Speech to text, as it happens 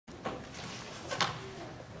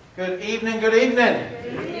Good evening, good evening.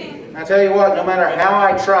 Good evening. I tell you what, no matter how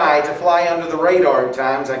I try to fly under the radar at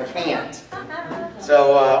times, I can't.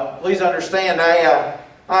 So please understand,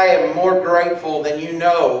 I am more grateful than you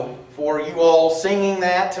know for you all singing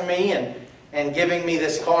that to me and giving me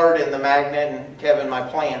this card and the magnet and Kevin, my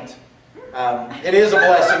plant. It is a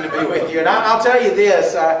blessing to be with you. And I'll tell you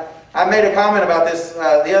this, I made a comment about this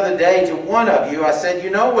the other day to one of you. I said, you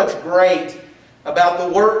know what's great about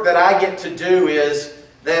the work that I get to do is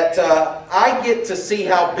that I get to see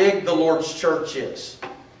how big the Lord's church is.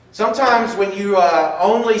 Sometimes when you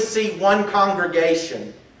only see one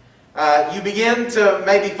congregation, you begin to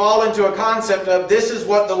maybe fall into a concept of this is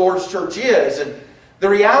what the Lord's church is. And the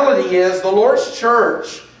reality is the Lord's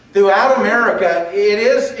church throughout America, it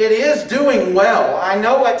is doing well. I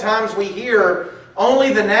know at times we hear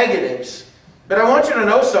only the negatives, but I want you to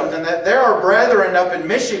know something, that there are brethren up in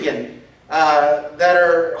Michigan that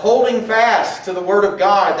are holding fast to the Word of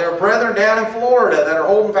God. There are brethren down in Florida that are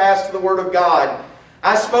holding fast to the Word of God.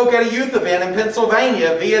 I spoke at a youth event in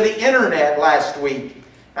Pennsylvania via the internet last week.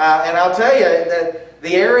 And I'll tell you that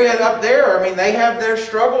the area up there, I mean, they have their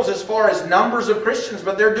struggles as far as numbers of Christians,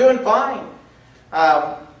 but they're doing fine.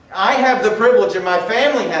 I have the privilege, and my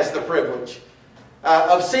family has the privilege,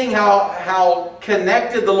 of seeing how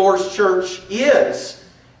connected the Lord's church is.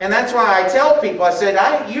 And that's why I tell people, I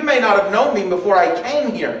said, you may not have known me before I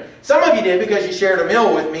came here. Some of you did because you shared a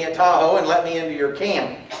meal with me at Tahoe and let me into your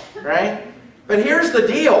camp, right? But here's the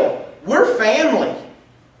deal. We're family.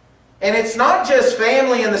 And it's not just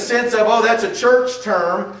family in the sense of, oh, that's a church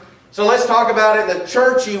term, so let's talk about it the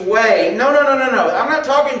churchy way. No. I'm not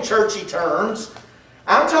talking churchy terms.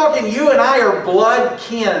 I'm talking you and I are blood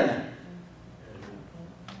kin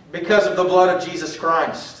because of the blood of Jesus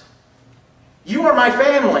Christ. You are my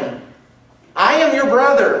family. I am your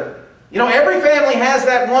brother. You know, every family has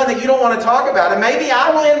that one that you don't want to talk about. And maybe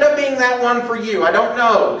I will end up being that one for you. I don't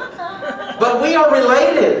know. But we are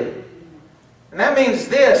related. And that means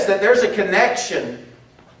this, that there's a connection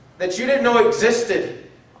that you didn't know existed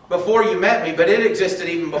before you met me, but it existed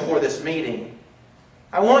even before this meeting.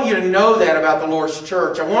 I want you to know that about the Lord's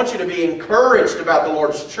church. I want you to be encouraged about the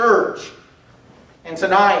Lord's church. And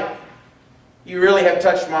tonight, you really have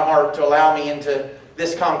touched my heart to allow me into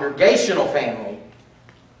this congregational family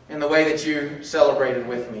in the way that you celebrated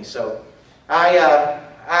with me. So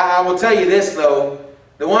I will tell you this, though.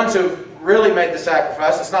 The ones who really made the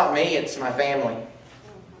sacrifice, it's not me, it's my family.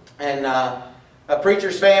 And a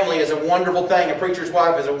preacher's family is a wonderful thing. A preacher's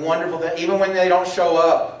wife is a wonderful thing. Even when they don't show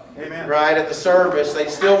up, amen, right, at the service, they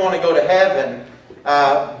still want to go to heaven.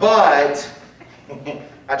 But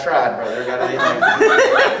I tried, brother. Got anything?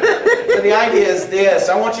 But the idea is this.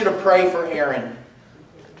 I want you to pray for Aaron.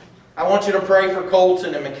 I want you to pray for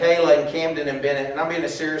Colton and Michaela and Camden and Bennett. And I'm being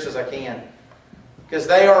as serious as I can. Because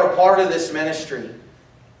they are a part of this ministry.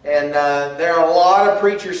 And there are a lot of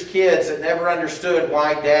preachers' kids that never understood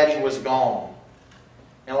why Daddy was gone.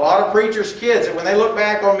 And a lot of preachers' kids, and when they look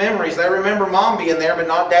back on memories, they remember Mom being there but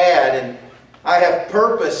not Dad. And I have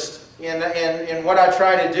purposed in what I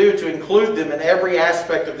try to do to include them in every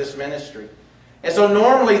aspect of this ministry. And so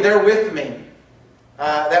normally they're with me.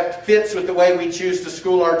 That fits with the way we choose to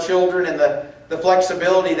school our children and the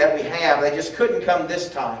flexibility that we have. They just couldn't come this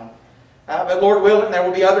time. But Lord willing, there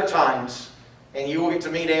will be other times. And you will get to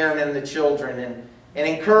meet Aaron and the children and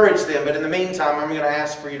encourage them. But in the meantime, I'm going to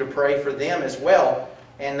ask for you to pray for them as well.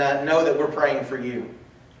 And know that we're praying for you.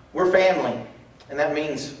 We're family. And that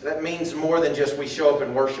means more than just we show up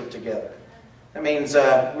and worship together. That means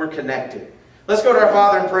we're connected. Let's go to our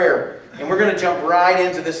Father in prayer. And we're going to jump right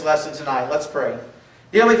into this lesson tonight. Let's pray.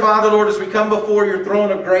 Dear Heavenly Father, Lord, as we come before your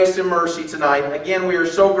throne of grace and mercy tonight, again, we are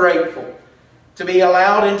so grateful to be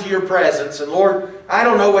allowed into your presence. And Lord, I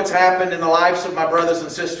don't know what's happened in the lives of my brothers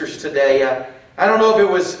and sisters today. I don't know if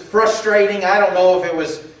it was frustrating. I don't know if it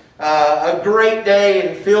was a great day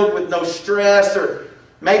and filled with no stress, or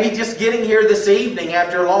maybe just getting here this evening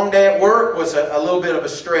after a long day at work was a little bit of a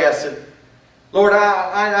stress. And Lord,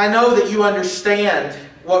 I know that you understand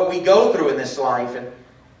what we go through in this life.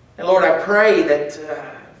 And Lord, I pray that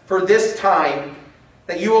for this time,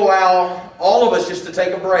 that you allow all of us just to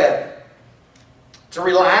take a breath, to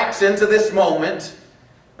relax into this moment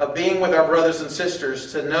of being with our brothers and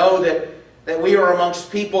sisters, to know that we are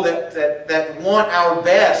amongst people that want our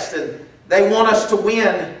best, and they want us to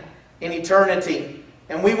win in eternity.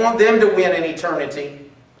 And we want them to win in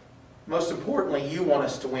eternity. Most importantly, you want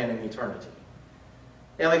us to win in eternity.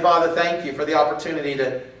 Heavenly Father, thank you for the opportunity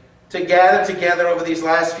to gather together over these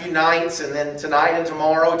last few nights and then tonight and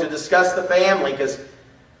tomorrow to discuss the family, because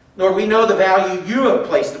Lord, we know the value you have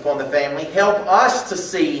placed upon the family. Help us to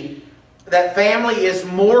see that family is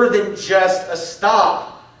more than just a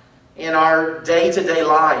stop in our day-to-day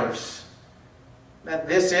lives. That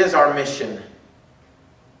this is our mission.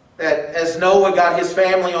 That as Noah got his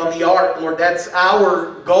family on the ark, Lord, that's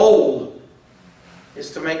our goal,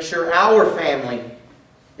 is to make sure our family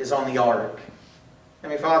is on the ark.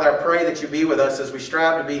 Heavenly Father, I pray that you be with us as we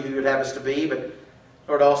strive to be who you would have us to be, but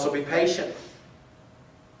Lord, also be patient.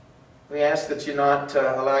 We ask that you not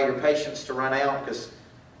allow your patience to run out, because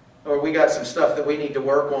Lord, we got some stuff that we need to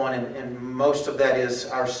work on, and most of that is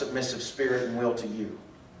our submissive spirit and will to you.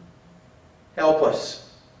 Help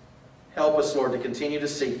us. Help us, Lord, to continue to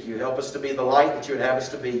seek you. Help us to be the light that you would have us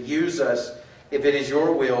to be. Use us, if it is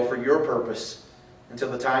your will, for your purpose,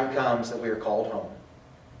 until the time comes that we are called home.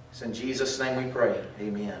 It's in Jesus' name we pray.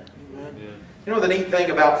 Amen. Amen. You know the neat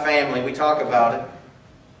thing about family, we talk about it.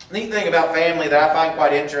 The neat thing about family that I find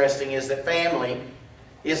quite interesting is that family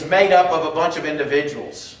is made up of a bunch of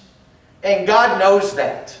individuals. And God knows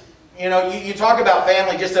that. You know, you talk about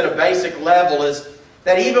family just at a basic level, is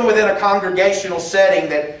that even within a congregational setting,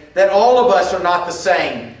 that all of us are not the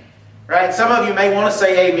same. Right? Some of you may want to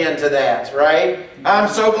say amen to that, right? I'm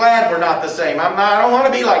so glad we're not the same. I don't want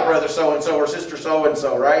to be like brother so-and-so or sister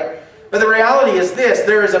so-and-so, right? But the reality is this: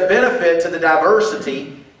 there is a benefit to the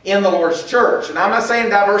diversity in the Lord's church. And I'm not saying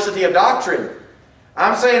diversity of doctrine.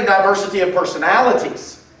 I'm saying diversity of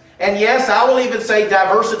personalities. And yes, I will even say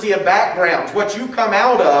diversity of backgrounds. What you come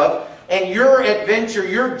out of and your adventure,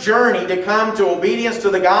 your journey to come to obedience to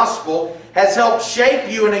the gospel has helped shape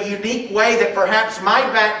you in a unique way that perhaps my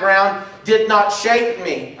background did not shape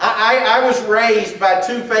me. I was raised by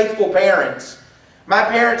two faithful parents. My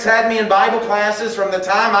parents had me in Bible classes from the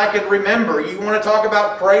time I could remember. You want to talk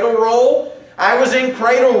about cradle roll? I was in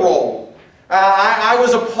cradle roll. I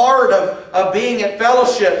was a part of being at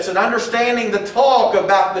fellowships and understanding the talk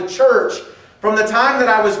about the church from the time that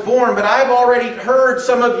I was born. But I've already heard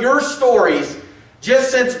some of your stories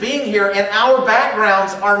just since being here, and our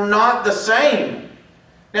backgrounds are not the same.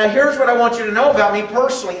 Now here's what I want you to know about me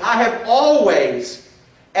personally. I have always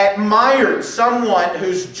admired someone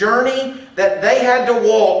whose journey that they had to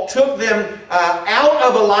walk took them out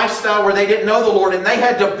of a lifestyle where they didn't know the Lord, and they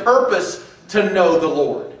had to purpose to know the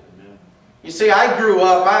Lord. Amen. You see, I grew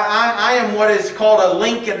up, I am what is called a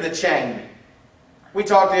link in the chain. We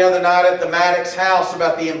talked the other night at the Maddox house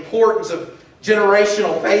about the importance of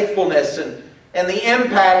generational faithfulness and the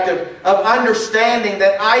impact of understanding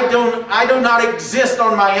that I do not exist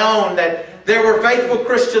on my own, that there were faithful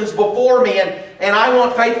Christians before me, and I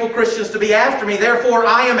want faithful Christians to be after me. Therefore,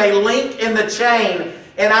 I am a link in the chain,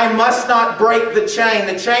 and I must not break the chain.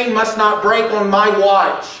 The chain must not break on my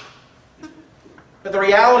watch. But the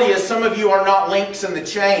reality is some of you are not links in the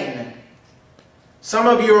chain. Some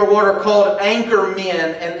of you are what are called anchor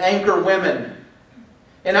men and anchor women.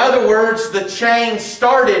 In other words, the chain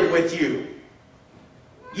started with you.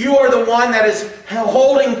 You are the one that is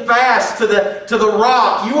holding fast to the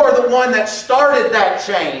rock. You are the one that started that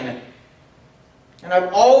chain. And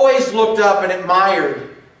I've always looked up and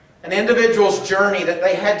admired an individual's journey that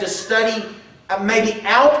they had to study maybe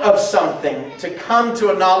out of something to come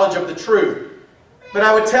to a knowledge of the truth. But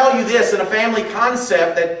I would tell you this in a family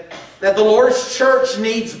concept, that the Lord's church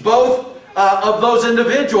needs both of those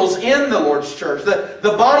individuals in the Lord's church.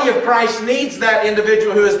 The body of Christ needs that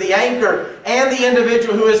individual who is the anchor and the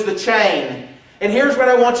individual who is the chain. And here's what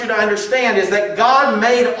I want you to understand is that God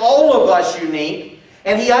made all of us unique,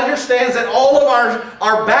 and He understands that all of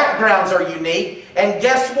our backgrounds are unique. And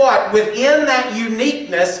guess what? Within that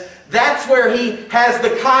uniqueness, that's where He has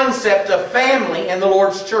the concept of family in the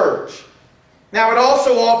Lord's church. Now, I would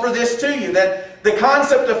also offer this to you, that the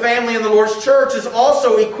concept of family in the Lord's church is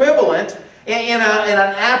also equivalent in an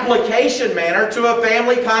application manner to a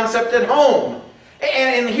family concept at home.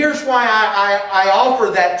 And here's why I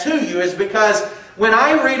offer that to you, is because when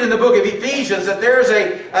I read in the book of Ephesians that there's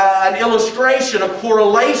an illustration, a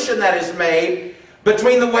correlation that is made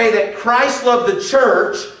between the way that Christ loved the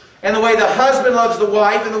church and the way the husband loves the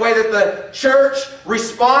wife, and the way that the church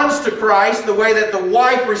responds to Christ, the way that the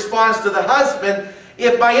wife responds to the husband,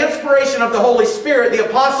 if by inspiration of the Holy Spirit, the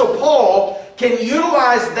Apostle Paul can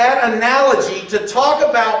utilize that analogy to talk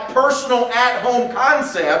about personal at-home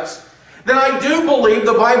concepts, then I do believe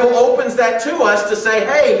the Bible opens that to us to say,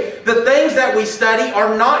 hey, the things that we study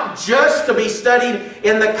are not just to be studied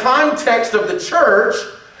in the context of the church,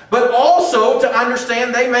 but also to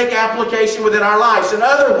understand they make application within our lives. In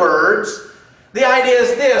other words, the idea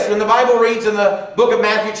is this: when the Bible reads in the book of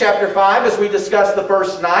Matthew chapter 5, as we discussed the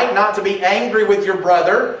first night, not to be angry with your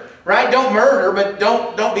brother, right? Don't murder, but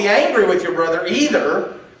don't be angry with your brother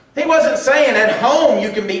either. He wasn't saying at home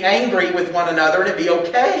you can be angry with one another and it'd be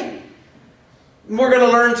okay. We're going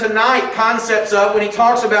to learn tonight concepts of when he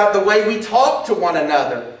talks about the way we talk to one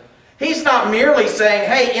another. He's not merely saying,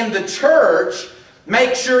 hey, in the church,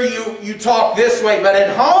 make sure you talk this way, but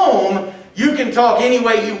at home, you can talk any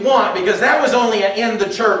way you want, because that was only an in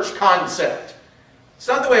the church concept. It's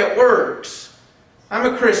not the way it works.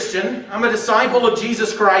 I'm a Christian. I'm a disciple of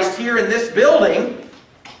Jesus Christ here in this building,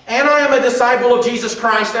 and I am a disciple of Jesus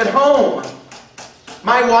Christ at home.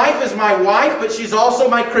 My wife is my wife, but she's also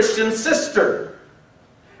my Christian sister.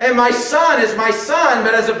 And my son is my son,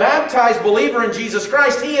 but as a baptized believer in Jesus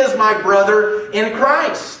Christ, he is my brother in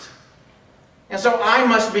Christ. And so I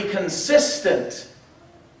must be consistent.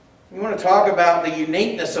 You want to talk about the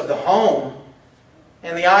uniqueness of the home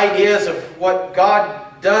and the ideas of what God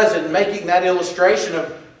does in making that illustration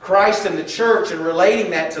of Christ and the church and relating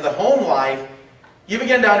that to the home life, you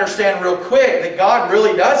begin to understand real quick that God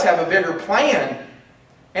really does have a bigger plan.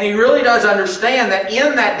 And He really does understand that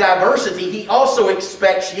in that diversity, He also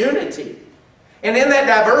expects unity. And in that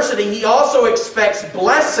diversity, He also expects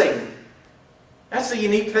blessing. That's the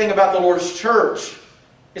unique thing about the Lord's church,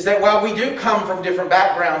 is that while we do come from different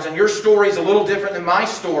backgrounds, and your story is a little different than my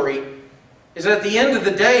story, is that at the end of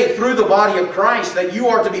the day, through the body of Christ, that you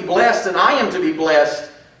are to be blessed and I am to be blessed,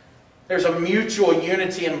 there's a mutual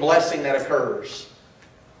unity and blessing that occurs.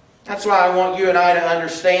 That's why I want you and I to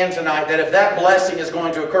understand tonight that if that blessing is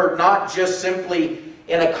going to occur not just simply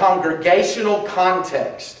in a congregational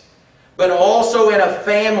context, but also in a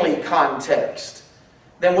family context,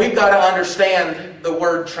 then we've got to understand the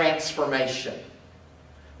word transformation.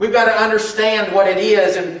 We've got to understand what it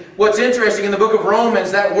is. And what's interesting in the book of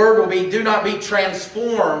Romans, that word will be, do not be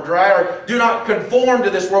transformed, right? Or do not conform to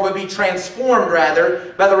this world, but be transformed,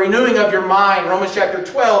 rather, by the renewing of your mind. Romans chapter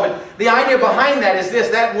 12. And the idea behind that is this.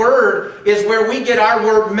 That word is where we get our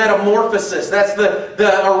word metamorphosis. That's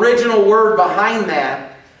the original word behind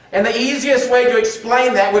that. And the easiest way to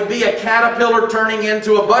explain that would be a caterpillar turning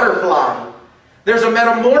into a butterfly. There's a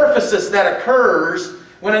metamorphosis that occurs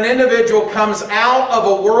when an individual comes out of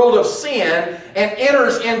a world of sin and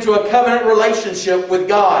enters into a covenant relationship with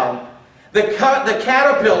God. The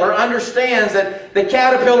caterpillar understands that the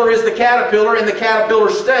caterpillar is the caterpillar in the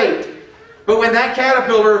caterpillar state. But when that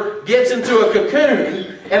caterpillar gets into a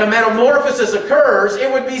cocoon and a metamorphosis occurs,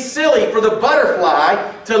 it would be silly for the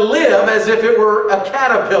butterfly to live as if it were a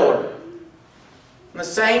caterpillar. In the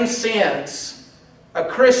same sense, a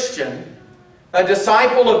Christian, a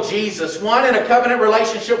disciple of Jesus, one in a covenant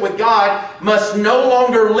relationship with God, must no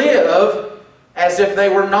longer live as if they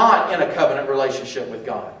were not in a covenant relationship with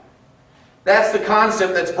God. That's the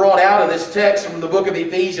concept that's brought out of this text from the book of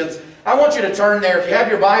Ephesians. I want you to turn there. If you have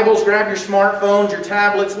your Bibles, grab your smartphones, your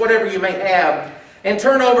tablets, whatever you may have, and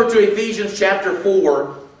turn over to Ephesians chapter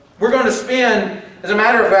 4. We're going to spend, as a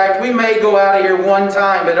matter of fact, we may go out of here one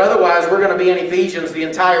time, but otherwise we're going to be in Ephesians the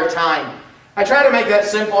entire time. I try to make that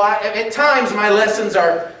simple. At times my lessons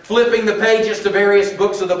are flipping the pages to various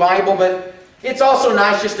books of the Bible, but it's also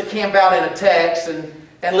nice just to camp out in a text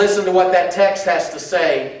and listen to what that text has to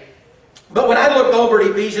say. But when I look over at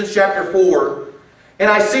Ephesians chapter 4, and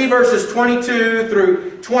I see verses 22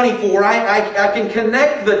 through 24, I can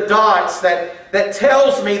connect the dots that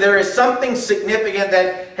tells me there is something significant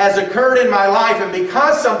that has occurred in my life, and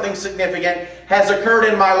because something significant has occurred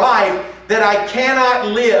in my life, that I cannot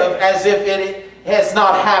live as if it has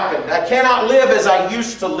not happened. I cannot live as I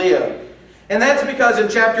used to live. And that's because in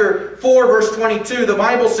chapter 4, verse 22, the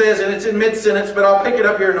Bible says, and it's in mid-sentence, but I'll pick it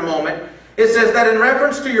up here in a moment. It says that in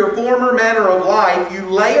reference to your former manner of life, you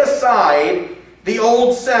lay aside the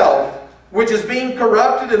old self, which is being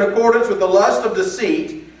corrupted in accordance with the lust of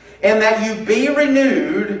deceit, and that you be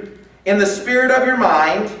renewed in the spirit of your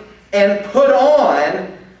mind, and put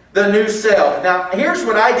on the new self. Now, here's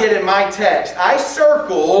what I did in my text. I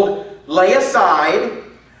circled lay aside,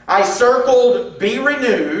 I circled be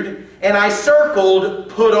renewed, and I circled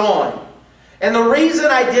put on. And the reason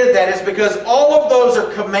I did that is because all of those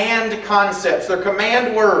are command concepts. They're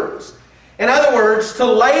command words. In other words, to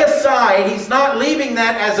lay aside, He's not leaving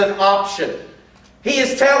that as an option. He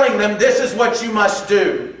is telling them this is what you must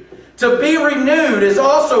do. To be renewed is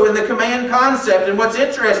also in the command concept. And what's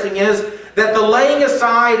interesting is that the laying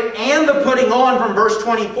aside and the putting on from verse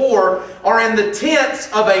 24 are in the tense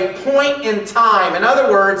of a point in time. In other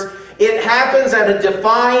words, it happens at a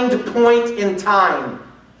defined point in time.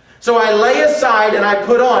 So I lay aside and I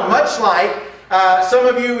put on, much like some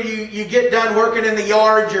of you get done working in the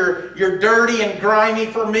yard, you're dirty and grimy.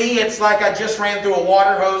 For me, it's like I just ran through a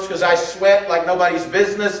water hose because I sweat like nobody's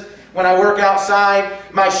business when I work outside.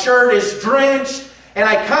 My shirt is drenched. And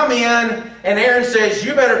I come in, and Aaron says,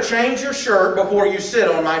 you better change your shirt before you sit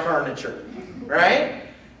on my furniture. Right?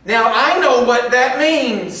 Now, I know what that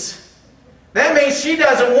means. That means she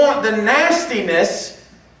doesn't want the nastiness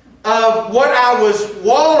of what I was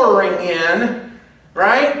wallowing in,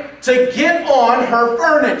 right, to get on her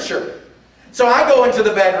furniture. So I go into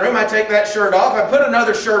the bedroom, I take that shirt off, I put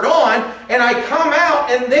another shirt on, and I come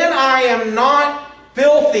out, and then I am not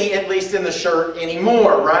filthy, at least in the shirt,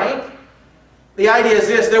 anymore, right? The idea is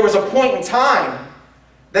this: there was a point in time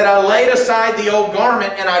that I laid aside the old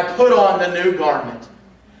garment and I put on the new garment.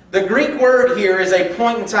 The Greek word here is a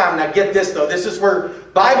point in time. Now get this though, this is where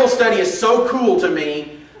Bible study is so cool to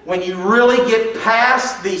me, when you really get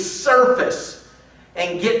past the surface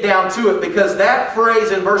and get down to it, because that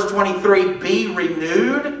phrase in verse 23, be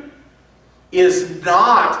renewed, is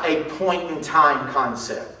not a point in time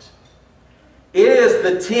concept. It is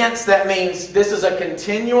the tense that means this is a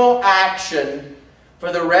continual action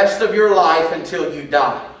for the rest of your life until you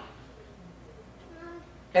die.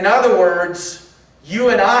 In other words, you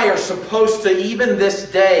and I are supposed to, even this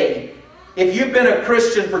day, if you've been a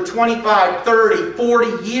Christian for 25, 30,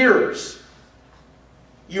 40 years,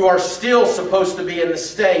 you are still supposed to be in the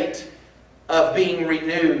state of being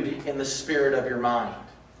renewed in the spirit of your mind.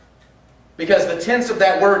 Because the tense of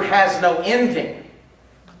that word has no ending.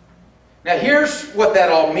 Now here's what that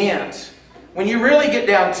all meant. When you really get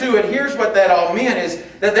down to it, here's what that all meant, is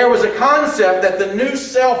that there was a concept that the new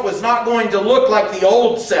self was not going to look like the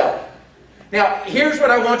old self. Now, here's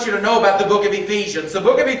what I want you to know about the book of Ephesians. The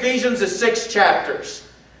book of Ephesians is 6 chapters.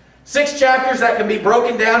 6 chapters that can be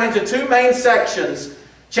broken down into 2 main sections.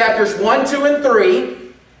 Chapters 1, 2, and 3.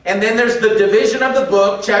 And then there's the division of the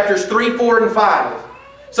book, chapters 3, 4, and 5.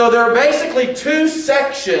 So there are basically 2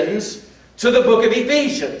 sections to the book of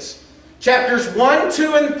Ephesians. Chapters 1,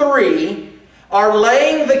 2, and 3 are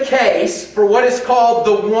laying the case for what is called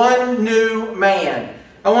the one new man.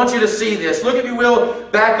 I want you to see this. Look, if you will,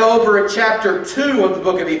 back over at chapter 2 of the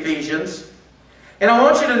book of Ephesians. And I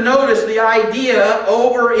want you to notice the idea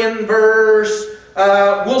over in verse,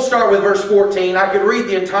 we'll start with verse 14. I could read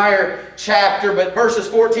the entire chapter, but verses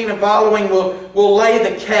 14 and following will lay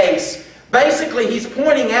the case. Basically, he's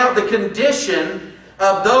pointing out the condition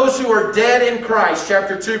of those who are dead in Christ.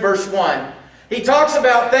 Chapter 2, verse 1. He talks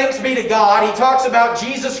about thanks be to God. He talks about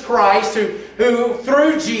Jesus Christ, who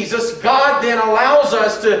through Jesus, God then allows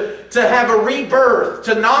us to have a rebirth,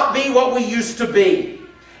 to not be what we used to be.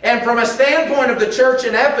 And from a standpoint of the church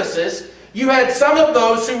in Ephesus, you had some of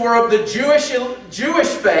those who were of the Jewish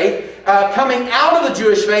faith coming out of the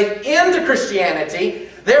Jewish faith into Christianity.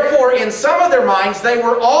 Therefore, in some of their minds, they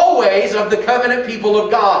were always of the covenant people of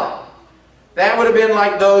God. That would have been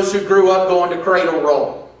like those who grew up going to Cradle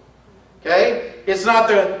Roll. Okay? It's not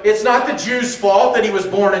the Jew's fault that he was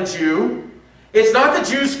born a Jew. It's not the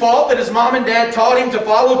Jew's fault that his mom and dad taught him to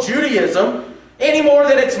follow Judaism, any more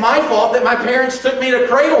than it's my fault that my parents took me to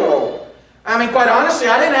Cradle Roll. I mean, quite honestly,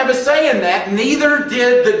 I didn't have a say in that. Neither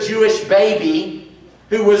did the Jewish baby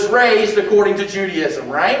who was raised according to Judaism,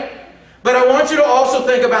 right? But I want you to also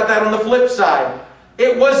think about that on the flip side.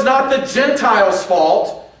 It was not the Gentiles'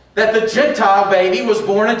 fault that the Gentile baby was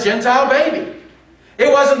born a Gentile baby.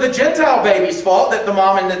 It wasn't the Gentile baby's fault that the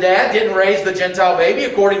mom and the dad didn't raise the Gentile baby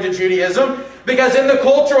according to Judaism, because in the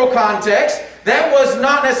cultural context, that was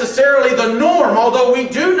not necessarily the norm, although we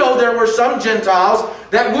do know there were some Gentiles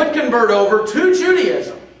that would convert over to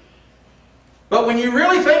Judaism. But when you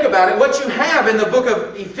really think about it, what you have in the book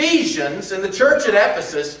of Ephesians, in the church at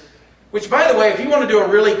Ephesus, which, by the way, if you want to do a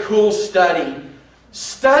really cool study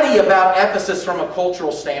about Ephesus from a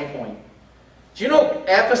cultural standpoint. Do you know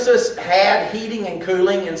Ephesus had heating and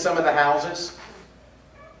cooling in some of the houses?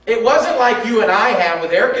 It wasn't like you and I have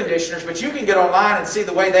with air conditioners, but you can get online and see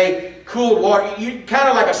the way they cooled water. Kind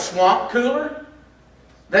of like a swamp cooler.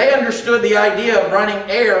 They understood the idea of running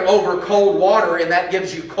air over cold water, and that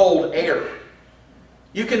gives you cold air.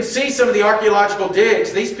 You can see some of the archaeological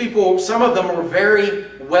digs. These people, some of them were very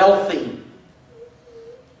wealthy.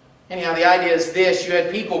 Anyhow, the idea is this. You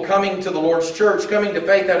had people coming to the Lord's church, coming to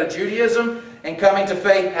faith out of Judaism, and coming to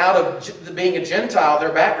faith out of being a Gentile,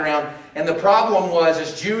 their background. And the problem was,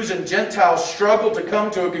 as Jews and Gentiles struggled to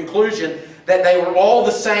come to a conclusion that they were all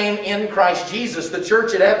the same in Christ Jesus, the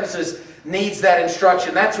church at Ephesus needs that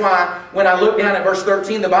instruction. That's why when I look down at verse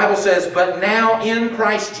 13, the Bible says, "But now in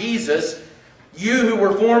Christ Jesus, you who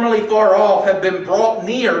were formerly far off have been brought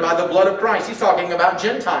near by the blood of Christ." He's talking about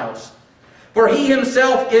Gentiles. "For he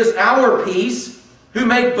himself is our peace, who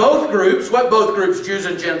made both groups," what both groups, Jews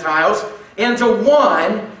and Gentiles, "into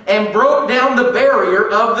one, and broke down the barrier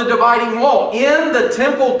of the dividing wall." In the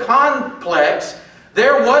temple complex,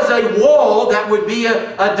 there was a wall that would be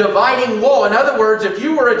a dividing wall. In other words, if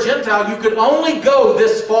you were a Gentile, you could only go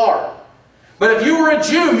this far. But if you were a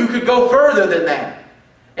Jew, you could go further than that.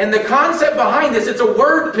 And the concept behind this, it's a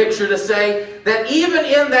word picture to say that even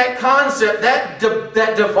in that concept, that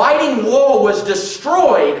dividing wall was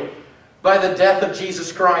destroyed by the death of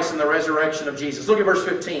Jesus Christ and the resurrection of Jesus. Look at verse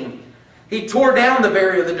 15. He tore down the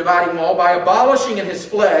barrier of the dividing wall by abolishing in His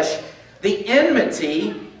flesh the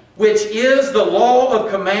enmity, which is the law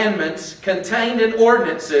of commandments contained in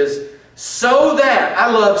ordinances, so that,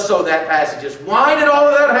 I love so that passages. Why did all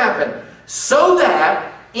of that happen? So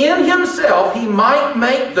that in Himself He might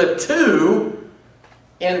make the two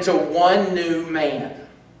into one new man.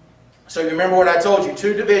 So you remember what I told you,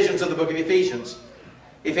 two divisions of the book of Ephesians.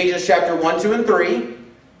 Ephesians chapter 1, 2, and 3.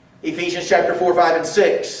 Ephesians chapter 4, 5, and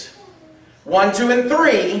 6. 1, 2, and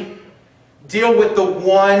 3 deal with the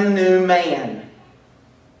one new man.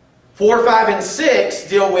 4, 5, and 6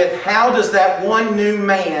 deal with how does that one new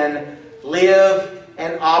man live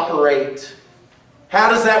and operate. How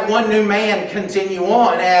does that one new man continue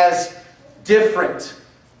on as different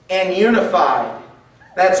and unified?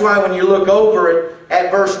 That's why when you look over at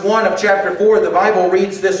verse 1 of chapter 4, the Bible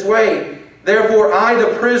reads this way. Therefore I,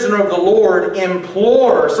 the prisoner of the Lord,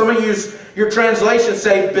 implore. Some of your translations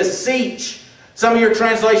say beseech. Some of your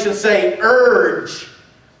translations say urge.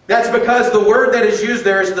 That's because the word that is used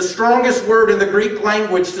there is the strongest word in the Greek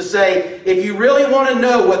language to say, if you really want to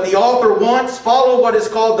know what the author wants, follow what is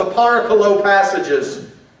called the Paracalo passages.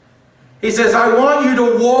 He says, I want you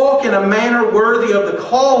to walk in a manner worthy of the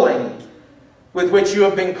calling with which you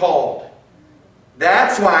have been called.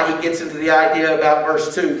 That's why he gets into the idea about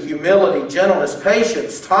verse 2, humility, gentleness,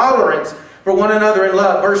 patience, tolerance for one another in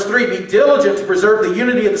love. Verse 3, be diligent to preserve the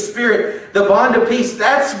unity of the Spirit, the bond of peace.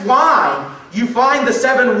 That's why you find the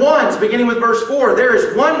 7 ones, beginning with verse 4. There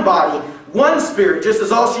is one body, one Spirit, just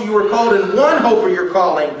as also you were called in one hope of your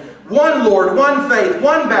calling, one Lord, one faith,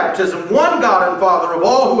 one baptism, one God and Father of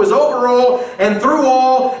all, who is over all and through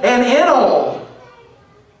all and in all.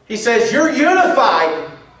 He says you're unified,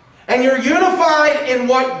 and you're unified in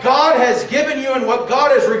what God has given you and what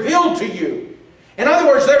God has revealed to you. In other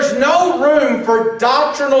words, there's no room for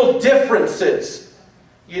doctrinal differences.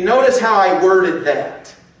 You notice how I worded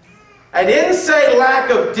that. I didn't say lack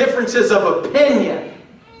of differences of opinion,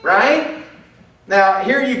 right? Now,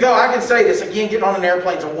 here you go. I can say this. Again, getting on an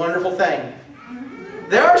airplane is a wonderful thing.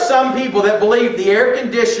 There are some people that believe the air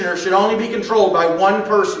conditioner should only be controlled by one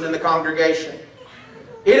person in the congregation.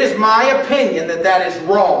 It is my opinion that that is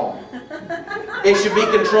wrong. It should be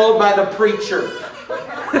controlled by the preacher.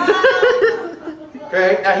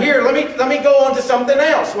 Okay? Now here, let me go on to something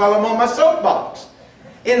else while I'm on my soapbox.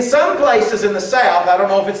 In some places in the South, I don't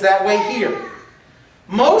know if it's that way here,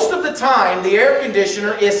 most of the time the air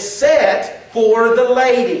conditioner is set for the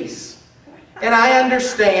ladies. And I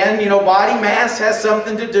understand, body mass has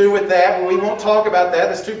something to do with that, but we won't talk about that.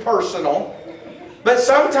 That's too personal. But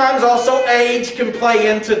sometimes also age can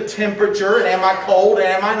play into temperature, and am I cold and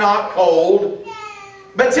am I not cold?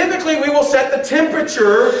 But typically we will set the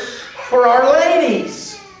temperature for our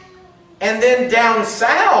ladies. And then down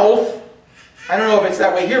south, I don't know if it's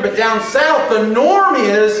that way here, but down south the norm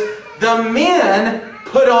is the men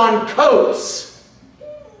put on coats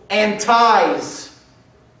and ties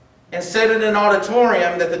and sit in an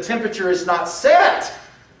auditorium that the temperature is not set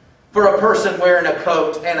for a person wearing a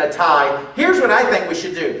coat and a tie. Here's what I think we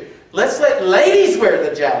should do. Let's let ladies wear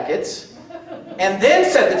the jackets and then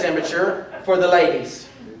set the temperature for the ladies.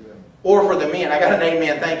 Or for the men. I got an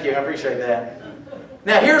amen. Thank you. I appreciate that.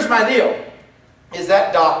 Now here's my deal. Is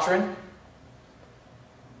that doctrine?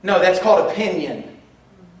 No, that's called opinion.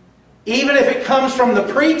 Even if it comes from the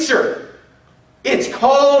preacher, it's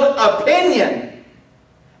called opinion.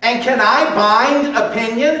 And can I bind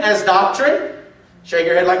opinion as doctrine? Shake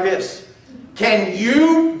your head like this. Can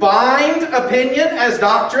you bind opinion as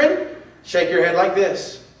doctrine? Shake your head like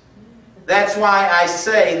this. That's why I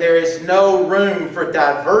say there is no room for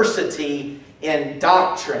diversity in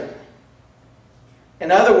doctrine.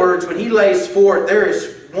 In other words, when he lays forth there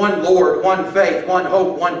is one Lord, one faith, one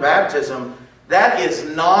hope, one baptism, that is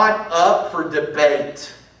not up for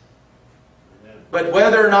debate. But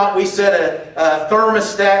whether or not we set a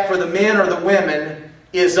thermostat for the men or the women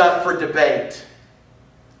is up for debate.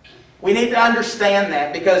 We need to understand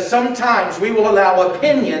that, because sometimes we will allow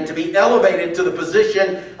opinion to be elevated to the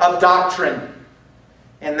position of doctrine.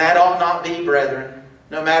 And that ought not be, brethren,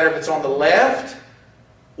 no matter if it's on the left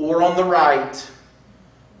or on the right.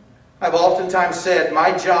 I've oftentimes said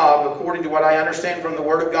my job, according to what I understand from the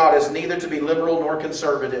Word of God, is neither to be liberal nor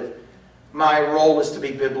conservative. My role is to be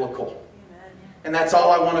biblical. And that's all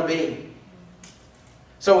I want to be.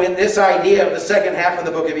 So in this idea of the second half of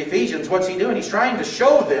the book of Ephesians, what's he doing? He's trying to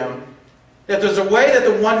show them That there's a way that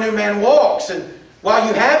the one new man walks. And while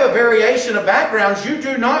you have a variation of backgrounds, you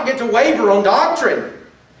do not get to waver on doctrine.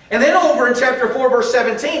 And then over in chapter 4, verse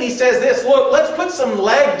 17, he says this, look, let's put some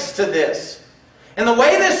legs to this. And the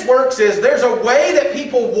way this works is there's a way that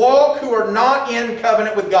people walk who are not in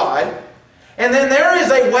covenant with God. And then there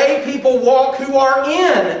is a way people walk who are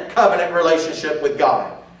in covenant relationship with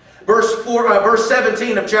God. Verse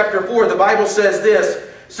 17 of chapter 4, the Bible says this,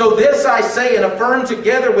 so this I say and affirm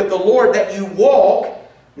together with the Lord, that you walk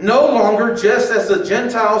no longer just as the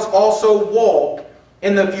Gentiles also walk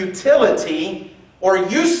in the futility or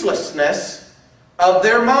uselessness of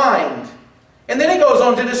their mind. And then he goes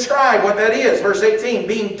on to describe what that is. Verse 18,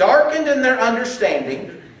 being darkened in their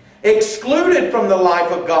understanding, excluded from the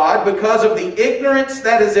life of God because of the ignorance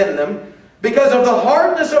that is in them, because of the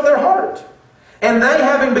hardness of their heart. And they,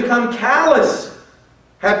 having become callous,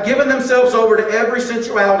 have given themselves over to every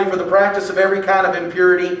sensuality for the practice of every kind of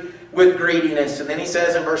impurity with greediness. And then he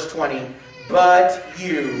says in verse 20, but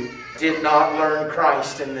you did not learn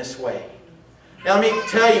Christ in this way. Now let me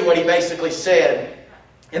tell you what he basically said.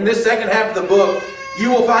 In this second half of the book,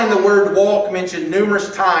 you will find the word walk mentioned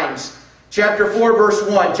numerous times. Chapter 4, verse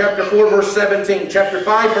 1, chapter 4, verse 17, chapter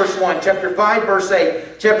 5, verse 1, chapter 5, verse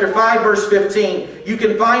 8, chapter 5, verse 15. You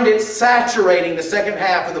can find it saturating the second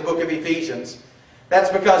half of the book of Ephesians. That's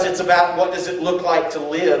because it's about what does it look like to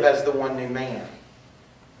live as the one new man.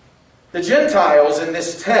 The Gentiles in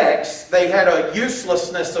this text, they had a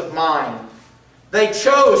uselessness of mind. They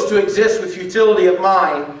chose to exist with futility of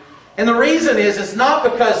mind. And the reason is, it's not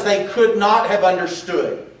because they could not have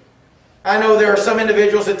understood. I know there are some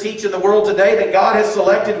individuals that teach in the world today that God has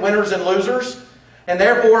selected winners and losers. And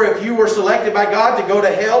therefore, if you were selected by God to go to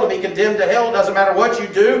hell, to be condemned to hell, it doesn't matter what you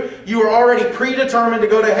do, you are already predetermined to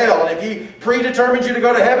go to hell. And if He predetermined you to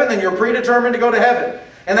go to heaven, then you're predetermined to go to heaven.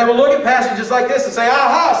 And they will look at passages like this and say,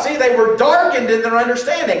 aha, see, they were darkened in their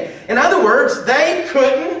understanding. In other words, they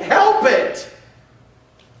couldn't help it.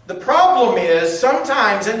 The problem is,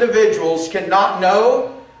 sometimes individuals cannot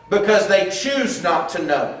know because they choose not to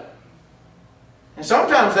know. And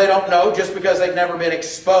sometimes they don't know just because they've never been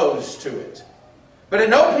exposed to it. But at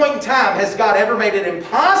no point in time has God ever made it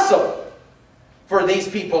impossible for these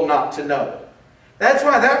people not to know. That's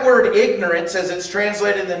why that word ignorance, as it's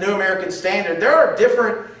translated in the New American Standard, there are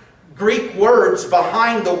different Greek words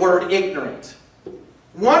behind the word ignorant.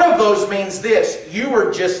 One of those means this: you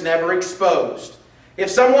were just never exposed. If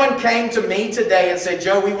someone came to me today and said,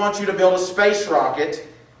 Joe, we want you to build a space rocket,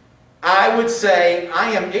 I would say,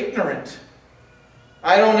 I am ignorant.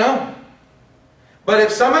 I don't know. But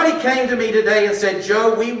if somebody came to me today and said,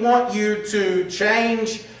 Joe, we want you to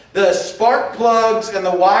change the spark plugs and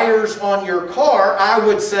the wires on your car, I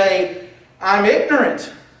would say, I'm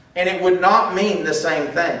ignorant. And it would not mean the same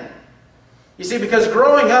thing. You see, because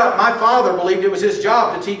growing up, my father believed it was his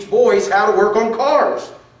job to teach boys how to work on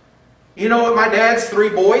cars. You know what my dad's 3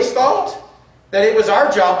 boys thought? That it was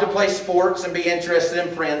our job to play sports and be interested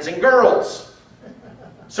in friends and girls.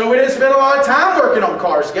 So we didn't spend a lot of time working on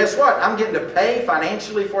cars. Guess what? I'm getting to pay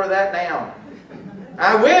financially for that now.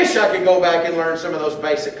 I wish I could go back and learn some of those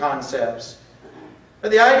basic concepts.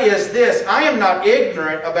 But the idea is this: I am not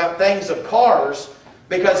ignorant about things of cars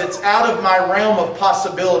because it's out of my realm of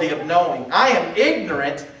possibility of knowing. I am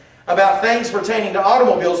ignorant about things pertaining to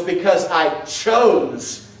automobiles because I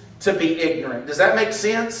chose to be ignorant. Does that make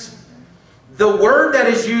sense? The word that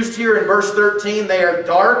is used here in verse 13, they are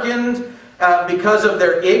darkened because of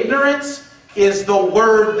their ignorance, is the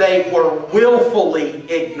word they were willfully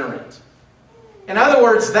ignorant. In other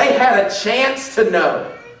words, they had a chance to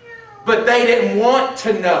know, but they didn't want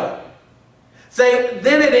to know.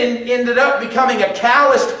 Then it ended up becoming a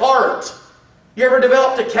calloused heart. You ever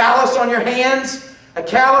developed a callus on your hands? A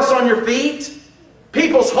callus on your feet?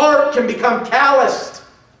 People's heart can become calloused.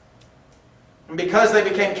 And because they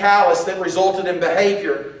became calloused, that resulted in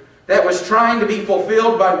behavior that was trying to be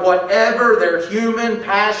fulfilled by whatever their human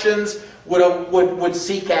passions would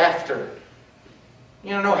seek after.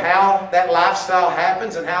 You don't know how that lifestyle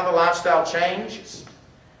happens and how the lifestyle changes.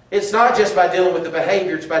 It's not just by dealing with the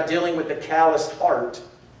behavior, it's by dealing with the calloused heart.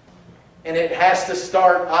 And it has to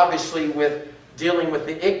start, obviously, with dealing with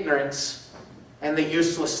the ignorance and the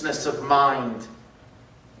uselessness of mind.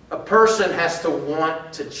 A person has to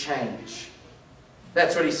want to change.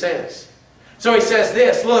 That's what he says. So he says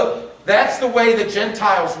this, look, that's the way the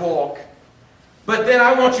Gentiles walk. But then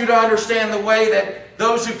I want you to understand the way that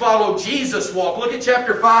those who follow Jesus walk. Look at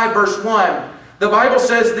chapter 5, verse 1. The Bible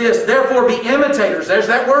says this, therefore be imitators. There's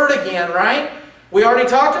that word again, right? We already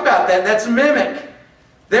talked about that. That's mimic.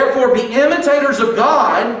 Therefore be imitators of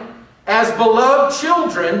God as beloved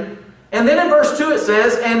children And then in verse 2 it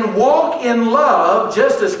says, and walk in love,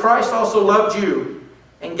 just as Christ also loved you,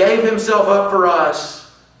 and gave himself up for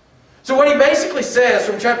us. So what he basically says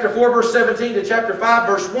from chapter 4, verse 17 to chapter 5,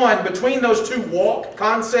 verse 1, between those two walk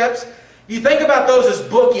concepts, you think about those as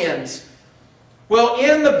bookends. Well,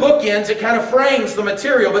 in the bookends, it kind of frames the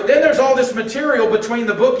material, but then there's all this material between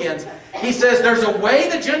the bookends. He says there's a way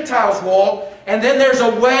the Gentiles walk, and then there's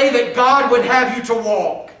a way that God would have you to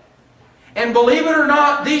walk. And believe it or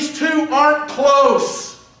not, these two aren't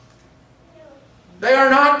close. They are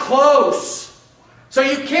not close. So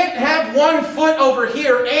you can't have one foot over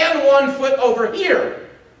here and one foot over here.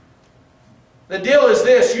 The deal is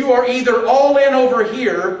this: you are either all in over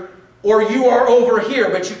here or you are over here,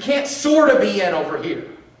 but you can't sort of be in over here.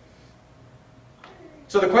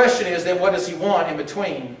 So the question is then, what does he want in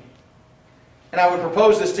between? And I would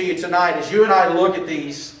propose this to you tonight as you and I look at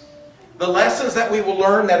these. The lessons that we will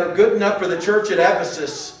learn that are good enough for the church at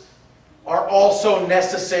Ephesus are also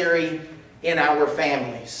necessary in our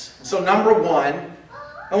families. So number one,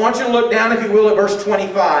 I want you to look down, if you will, at verse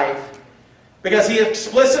 25. Because he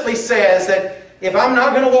explicitly says that if I'm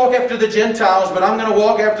not going to walk after the Gentiles, but I'm going to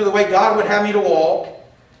walk after the way God would have me to walk,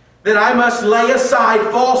 then I must lay aside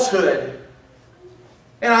falsehood.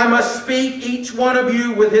 And I must speak each one of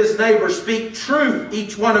you with his neighbor. Speak truth,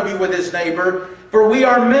 each one of you with his neighbor. For we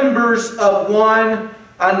are members of one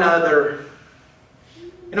another.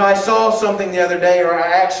 You know, I saw something the other day, or I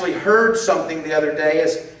actually heard something the other day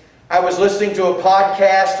as I was listening to a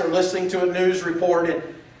podcast or listening to a news report. And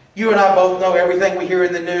you and I both know everything we hear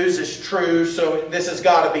in the news is true, so this has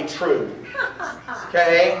got to be true.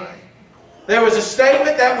 Okay? There was a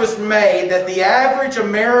statement that was made that the average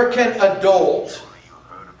American adult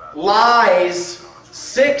lies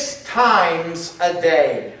 6 times a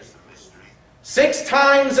day. 6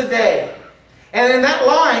 times a day. And in that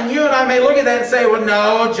line, you and I may look at that and say, well,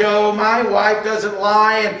 no, Joe, my wife doesn't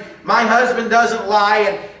lie, and my husband doesn't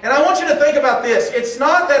lie. And I want you to think about this. It's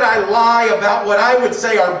not that I lie about what I would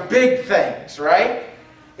say are big things, right?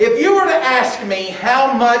 If you were to ask me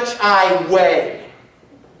how much I weigh,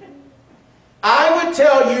 I would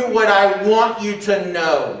tell you what I want you to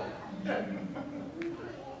know.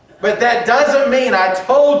 But that doesn't mean I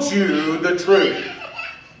told you the truth.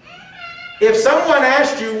 If someone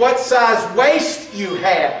asked you what size waist you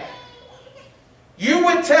had, you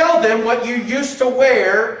would tell them what you used to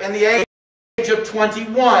wear in the age of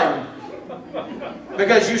 21.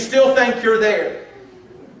 Because you still think you're there.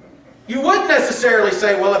 You wouldn't necessarily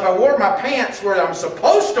say, well, if I wore my pants where I'm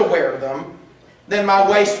supposed to wear them, then my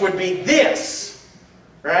waist would be this.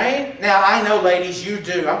 Right? Now, I know, ladies, you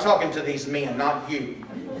do. I'm talking to these men, not you.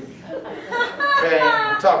 Okay?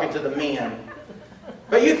 I'm talking to the men.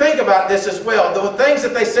 But you think about this as well. The things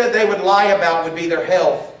that they said they would lie about would be their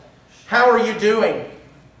health. How are you doing?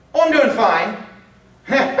 Oh, I'm doing fine.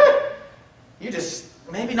 You just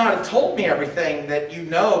maybe not have told me everything that you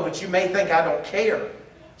know, but you may think I don't care.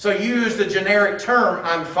 So you use the generic term,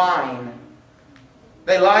 I'm fine.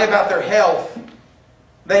 They lie about their health.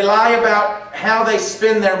 They lie about how they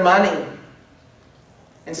spend their money.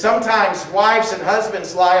 And sometimes wives and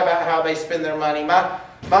husbands lie about how they spend their money. My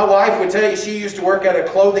wife would tell you she used to work at a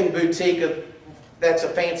clothing boutique. That's a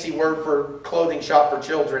fancy word for clothing shop for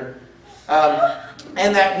children.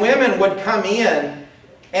 And that women would come in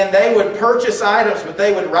and they would purchase items, but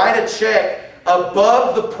they would write a check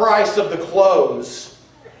above the price of the clothes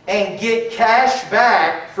and get cash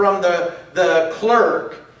back from the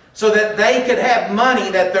clerk so that they could have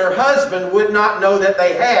money that their husband would not know that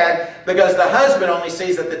they had, because the husband only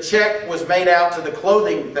sees that the check was made out to the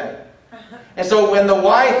clothing thing. And so when the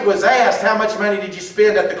wife was asked, how much money did you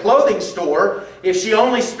spend at the clothing store? If she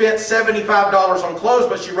only spent $75 on clothes,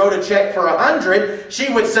 but she wrote a check for $100,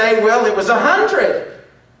 she would say, well, it was $100.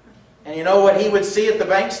 And you know what he would see at the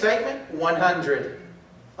bank statement? $100.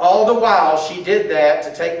 All the while she did that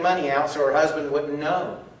to take money out so her husband wouldn't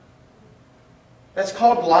know. That's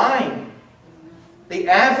called lying. The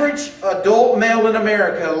average adult male in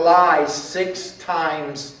America lies 6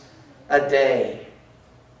 times a day.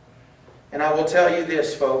 And I will tell you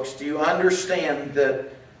this, folks. Do you understand the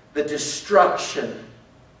destruction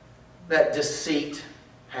that deceit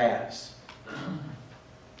has?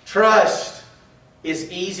 Trust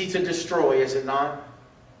is easy to destroy, is it not?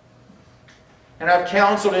 And I've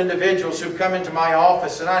counseled individuals who've come into my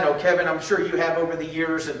office, and I know, Kevin, I'm sure you have over the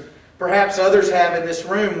years, and perhaps others have in this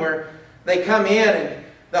room, where they come in and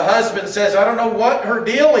the husband says, I don't know what her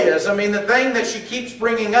deal is. I mean, the thing that she keeps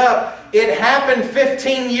bringing up, it happened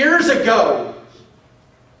 15 years ago.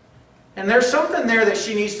 And there's something there that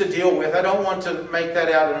she needs to deal with. I don't want to make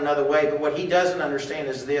that out in another way, but what he doesn't understand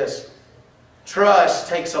is this. Trust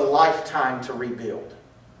takes a lifetime to rebuild.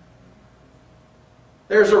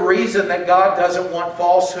 There's a reason that God doesn't want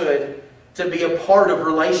falsehood to be a part of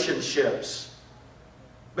relationships,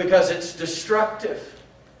 because it's destructive.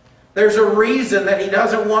 There's a reason that He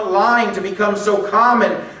doesn't want lying to become so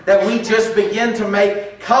common that we just begin to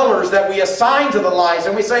make colors that we assign to the lies.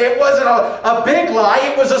 And we say it wasn't a big lie,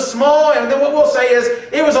 it was a small, and then what we'll say is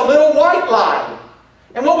it was a little white lie.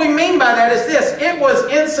 And what we mean by that is this: it was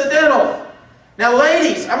incidental. Now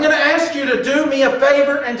ladies, I'm going to ask you to do me a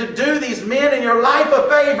favor and to do these men in your life a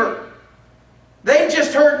favor. They've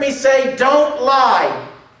just heard me say, don't lie.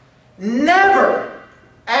 Never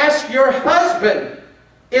ask your husband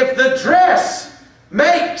if the dress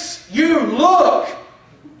makes you look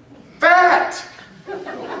fat.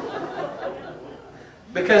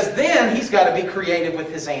 Because then he's got to be creative with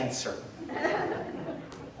his answer.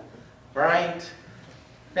 Right?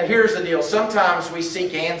 Now here's the deal. Sometimes we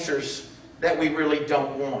seek answers that we really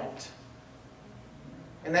don't want.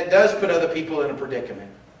 And that does put other people in a predicament.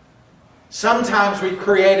 Sometimes we've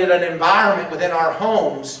created an environment within our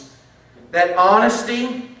homes that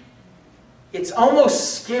honesty, it's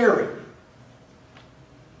almost scary.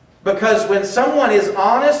 Because when someone is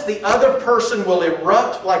honest, the other person will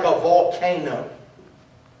erupt like a volcano.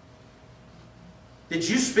 Did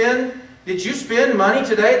you spend money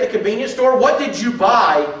today at the convenience store? What did you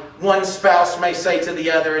buy? One spouse may say to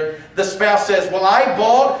the other, and the spouse says, well, I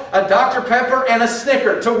bought a Dr. Pepper and a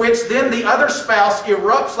Snicker, to which then the other spouse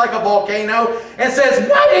erupts like a volcano and says,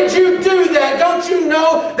 why did you do that? Don't you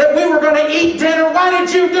know that we were going to eat dinner? Why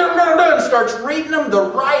did you do that? And starts reading them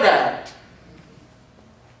the right act.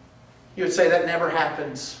 You would say that never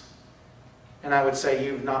happens. And I would say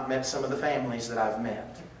you've not met some of the families that I've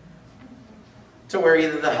met. To where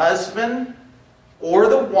either the husband or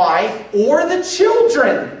the wife or the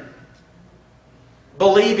children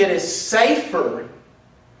believe it is safer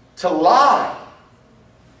to lie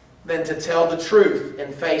than to tell the truth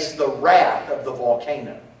and face the wrath of the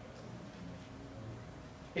volcano.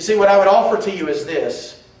 You see, what I would offer to you is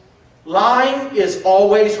this: lying is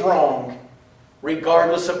always wrong,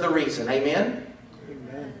 regardless of the reason. Amen?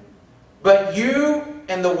 Amen. But you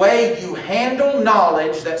and the way you handle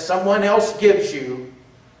knowledge that someone else gives you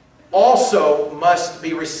also must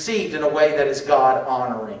be received in a way that is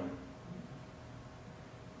God-honoring.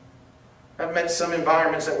 I've met some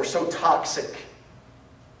environments that were so toxic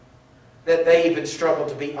that they even struggled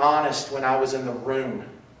to be honest when I was in the room.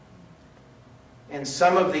 And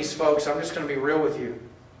some of these folks, I'm just going to be real with you,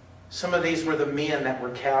 some of these were the men that were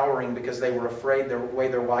cowering because they were afraid the way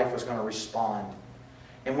their wife was going to respond.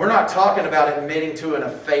 And we're not talking about admitting to an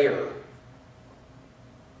affair.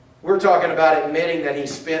 We're talking about admitting that he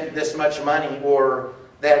spent this much money, or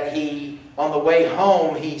that he, on the way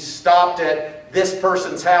home, he stopped at this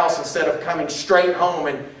person's house instead of coming straight home.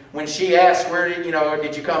 And when she asked,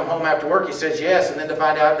 did you come home after work? He says yes. And then to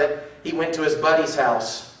find out that he went to his buddy's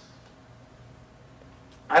house.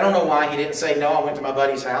 I don't know why he didn't say, no, I went to my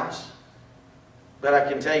buddy's house. But I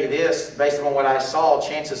can tell you this, based on what I saw,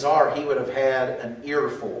 chances are he would have had an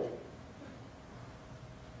earful.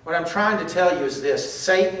 What I'm trying to tell you is this: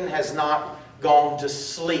 Satan has not gone to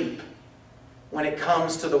sleep when it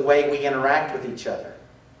comes to the way we interact with each other.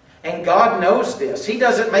 And God knows this. He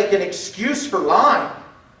doesn't make an excuse for lying.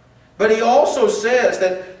 But He also says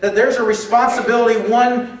that there's a responsibility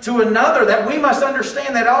one to another that we must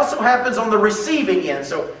understand that also happens on the receiving end.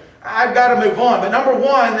 So I've got to move on. But number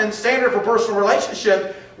one, in standard for personal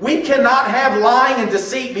relationship, we cannot have lying and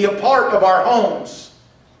deceit be a part of our homes.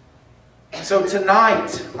 And so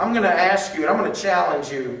tonight, I'm going to ask you, and I'm going to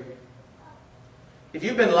challenge you, if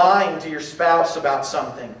you've been lying to your spouse about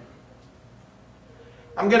something,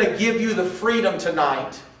 I'm going to give you the freedom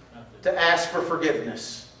tonight to ask for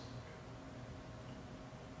forgiveness.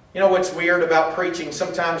 You know what's weird about preaching?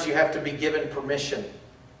 Sometimes you have to be given permission.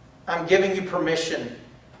 I'm giving you permission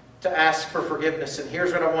to ask for forgiveness. And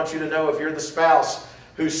here's what I want you to know: if you're the spouse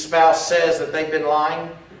whose spouse says that they've been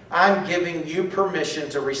lying, I'm giving you permission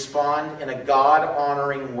to respond in a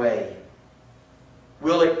God-honoring way.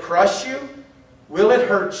 Will it crush you? Will it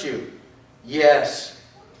hurt you? Yes.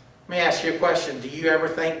 Let me ask you a question. Do you ever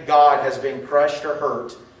think God has been crushed or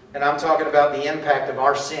hurt? And I'm talking about the impact of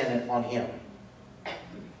our sin on Him.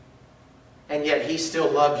 And yet He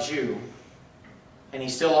still loves you. And He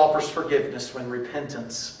still offers forgiveness when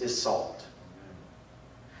repentance is sought.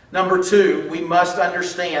 Number two, we must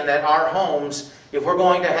understand that our homes, if we're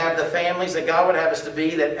going to have the families that God would have us to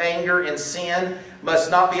be, that anger and sin must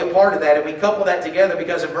not be a part of that. And we couple that together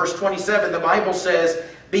because in verse 27, the Bible says,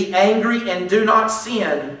 be angry and do not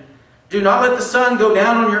sin. Do not let the sun go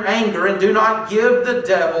down on your anger, and do not give the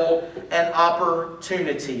devil an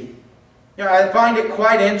opportunity. You know, I find it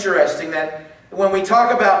quite interesting that when we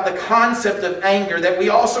talk about the concept of anger, that we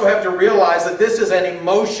also have to realize that this is an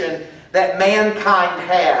emotion that mankind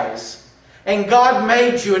has. And God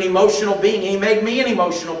made you an emotional being. He made me an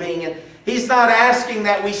emotional being. And He's not asking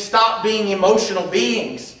that we stop being emotional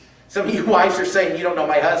beings. Some of you wives are saying, you don't know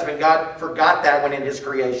my husband. God forgot that one in His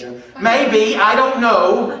creation. Maybe, I don't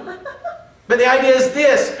know. But the idea is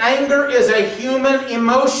this: anger is a human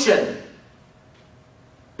emotion.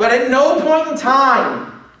 But at no point in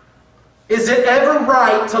time is it ever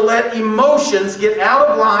right to let emotions get out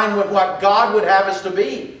of line with what God would have us to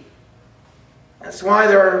be. That's why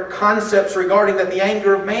there are concepts regarding that the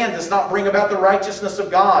anger of man does not bring about the righteousness of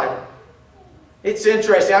God. It's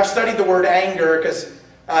interesting. I've studied the word anger because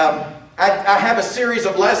I have a series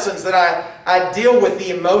of lessons that I deal with the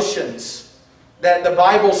emotions that the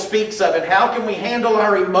Bible speaks of, and how can we handle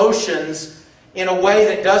our emotions in a way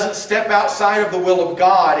that doesn't step outside of the will of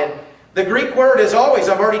God. And the Greek word, as always,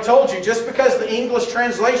 I've already told you, just because the English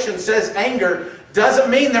translation says anger doesn't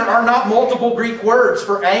mean there are not multiple Greek words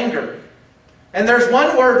for anger. And there's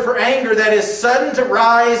one word for anger that is sudden to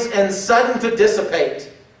rise and sudden to dissipate.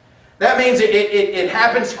 That means it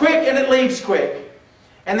happens quick and it leaves quick.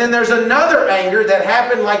 And then there's another anger that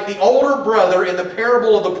happened like the older brother in the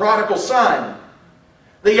parable of the prodigal son.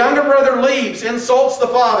 The younger brother leaves, insults the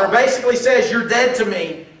father, basically says, "You're dead to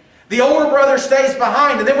me." The older brother stays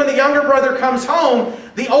behind. And then when the younger brother comes home,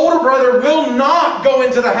 the older brother will not go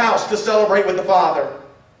into the house to celebrate with the father.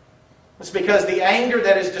 It's because the anger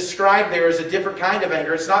that is described there is a different kind of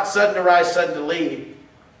anger. It's not sudden to rise, sudden to leave.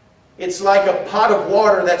 It's like a pot of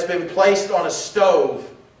water that's been placed on a stove.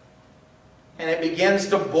 And it begins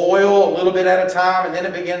to boil a little bit at a time, and then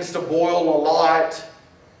it begins to boil a lot.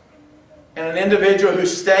 And an individual who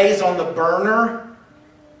stays on the burner,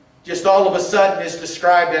 just all of a sudden is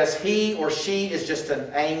described as he or she is just an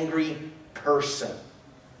angry person.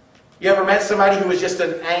 You ever met somebody who was just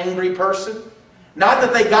an angry person? Not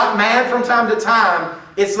that they got mad from time to time.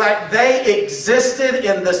 It's like they existed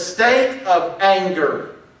in the state of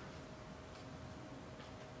anger.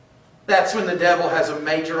 That's when the devil has a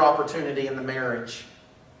major opportunity in the marriage.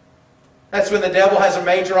 That's when the devil has a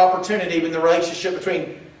major opportunity in the relationship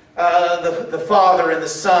between the father and the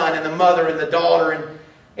son, and the mother and the daughter,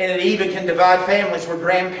 and it even can divide families where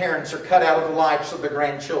grandparents are cut out of the lives of the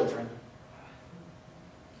grandchildren.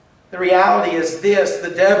 The reality is this: the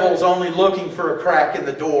devil's only looking for a crack in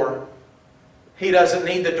the door. He doesn't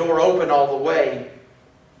need the door open all the way.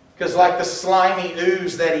 Because like the slimy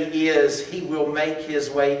ooze that he is, he will make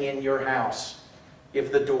his way in your house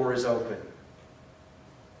if the door is open.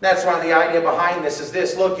 That's why the idea behind this is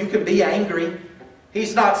this: look, you can be angry.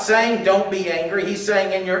 He's not saying don't be angry. He's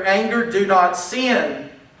saying in your anger, do not sin.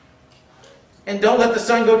 And don't let the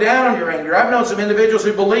sun go down on your anger. I've known some individuals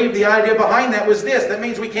who believe the idea behind that was this: that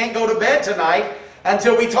means we can't go to bed tonight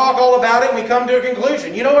until we talk all about it and we come to a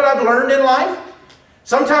conclusion. You know what I've learned in life?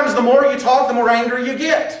 Sometimes the more you talk, the more angry you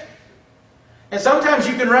get. And sometimes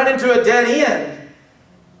you can run into a dead end.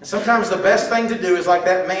 And sometimes the best thing to do is like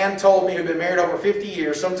that man told me who'd been married over 50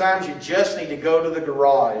 years. Sometimes you just need to go to the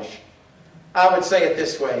garage. I would say it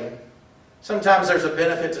this way: sometimes there's a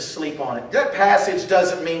benefit to sleep on it. That passage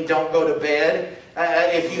doesn't mean don't go to bed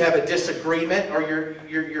if you have a disagreement or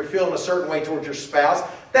you're feeling a certain way towards your spouse.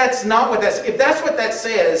 That's not what that's. If that's what that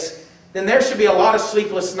says, then there should be a lot of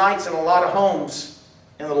sleepless nights in a lot of homes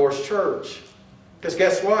in the Lord's church. Because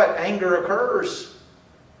guess what? Anger occurs.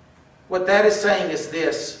 What that is saying is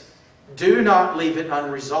this: do not leave it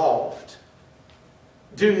unresolved.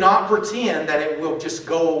 Do not pretend that it will just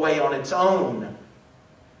go away on its own.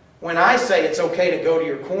 When I say it's okay to go to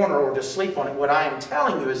your corner or to sleep on it, what I am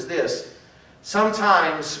telling you is this: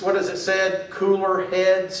 sometimes, what does it say? Cooler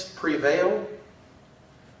heads prevail.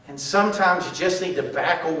 And sometimes you just need to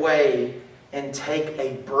back away and take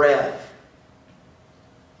a breath,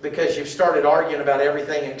 because you've started arguing about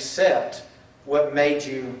everything except what made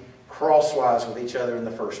you crosswise with each other in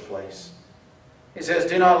the first place. He says,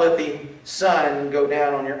 do not let the sun go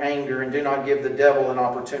down on your anger, and do not give the devil an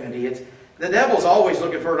opportunity. The devil's always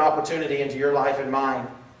looking for an opportunity into your life and mine.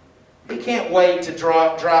 He can't wait to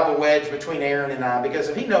drive a wedge between Aaron and I, because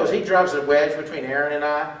if he knows he drives a wedge between Aaron and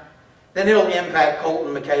I, then it'll impact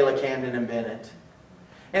Colton, Michaela, Camden, and Bennett.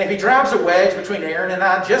 And if he drives a wedge between Aaron and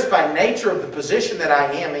I, just by nature of the position that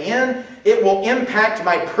I am in, it will impact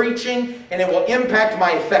my preaching and it will impact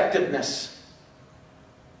my effectiveness.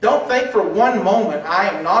 Don't think for one moment I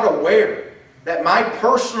am not aware that my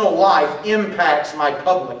personal life impacts my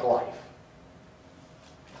public life.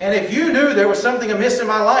 And if you knew there was something amiss in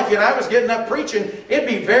my life and I was getting up preaching, it'd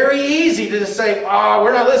be very easy to just say, oh,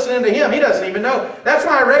 we're not listening to him. He doesn't even know. That's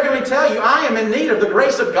why I regularly tell you, I am in need of the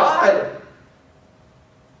grace of God.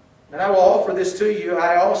 And I will offer this to you.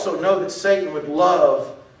 I also know that Satan would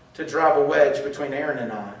love to drive a wedge between Aaron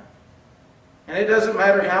and I. And it doesn't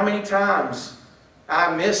matter how many times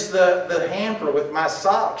I miss the hamper with my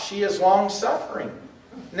socks. She is long-suffering.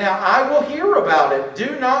 Now, I will hear about it.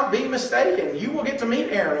 Do not be mistaken. You will get to meet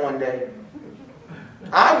Aaron one day.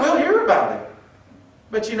 I will hear about it.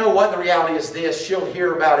 But you know what? The reality is this. She'll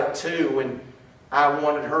hear about it too when I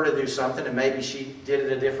wanted her to do something and maybe she did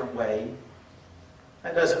it a different way.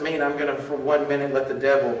 That doesn't mean I'm going to, for 1 minute, let the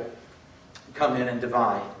devil come in and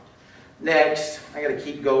divide. Next, I got to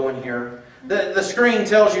keep going here. The screen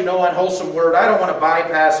tells you no unwholesome word. I don't want to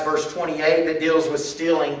bypass verse 28 that deals with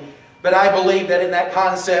stealing. But I believe that in that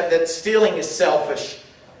concept that stealing is selfish.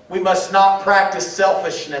 We must not practice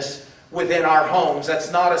selfishness within our homes.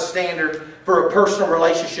 That's not a standard for a personal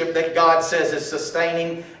relationship that God says is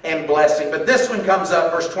sustaining and blessing. But this one comes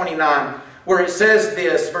up, verse 29, where it says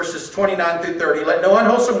this, verses 29 through 30. Let no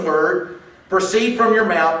unwholesome word proceed from your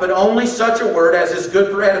mouth, but only such a word as is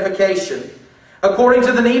good for edification, according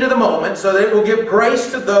to the need of the moment, so that it will give grace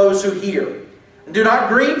to those who hear. And do not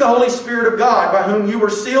grieve the Holy Spirit of God, by whom you were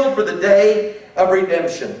sealed for the day of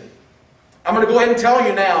redemption. I'm going to go ahead and tell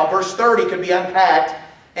you now, verse 30 could be unpacked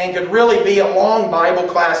and could really be a long Bible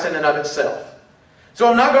class in and of itself. So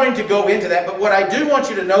I'm not going to go into that, but what I do want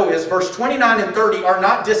you to know is verse 29 and 30 are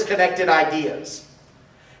not disconnected ideas.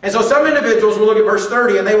 And so some individuals will look at verse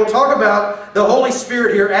 30 and they will talk about the Holy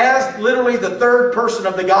Spirit here as literally the third person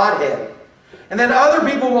of the Godhead. And then other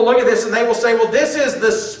people will look at this and they will say, well, this is the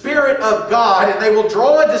Spirit of God, and they will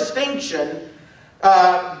draw a distinction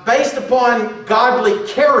based upon godly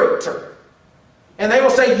character. And they will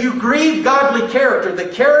say, you grieve godly character, the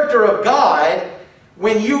character of God,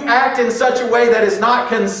 when you act in such a way that is not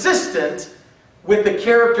consistent with the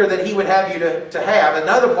character that He would have you to have.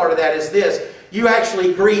 Another part of that is this: you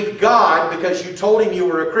actually grieve God because you told Him you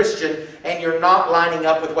were a Christian and you're not lining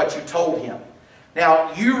up with what you told Him.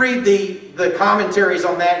 Now, you read the commentaries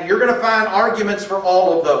on that, and you're going to find arguments for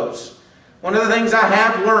all of those. One of the things I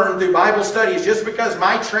have learned through Bible study is just because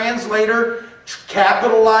my translator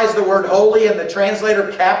capitalized the word holy and the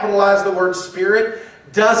translator capitalized the word spirit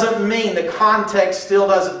doesn't mean the context still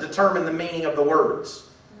doesn't determine the meaning of the words.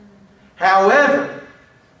 However,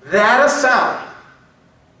 that aside,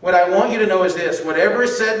 what I want you to know is this: whatever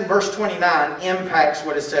is said in verse 29 impacts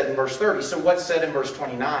what is said in verse 30. So what's said in verse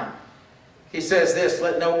 29? He says this: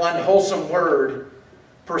 let no unwholesome word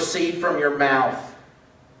proceed from your mouth.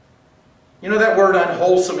 You know, that word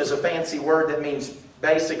unwholesome is a fancy word that means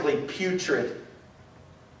basically putrid.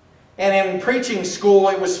 And in preaching school,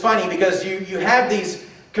 it was funny because you have these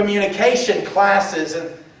communication classes and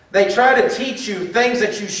they try to teach you things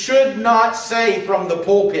that you should not say from the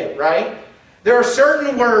pulpit, right? There are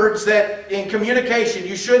certain words that in communication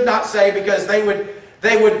you should not say because they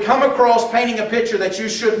would come across painting a picture that you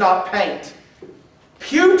should not paint.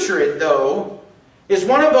 Putrid, though, is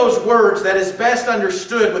one of those words that is best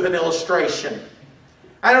understood with an illustration.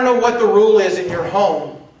 I don't know what the rule is in your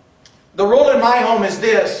home. The rule in my home is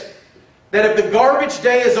this: that if the garbage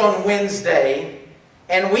day is on Wednesday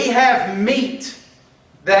and we have meat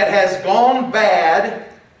that has gone bad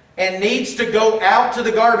and needs to go out to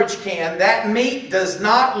the garbage can, that meat does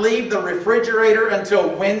not leave the refrigerator until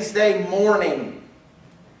Wednesday morning.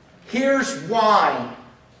 Here's why.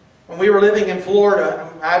 When we were living in Florida,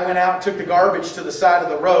 I went out and took the garbage to the side of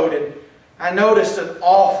the road, and I noticed an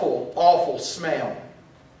awful, awful smell.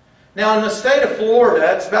 Now, in the state of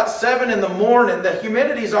Florida, it's about 7 in the morning. The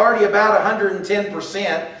humidity is already about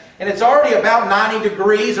 110%, and it's already about 90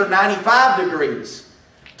 degrees or 95 degrees.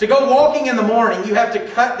 To go walking in the morning, you have to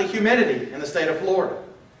cut the humidity in the state of Florida.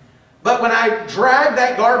 But when I dragged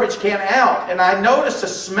that garbage can out and I noticed a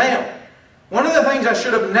smell, one of the things I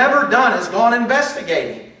should have never done is gone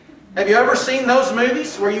investigating. Have you ever seen those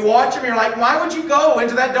movies where you watch them and you're like, why would you go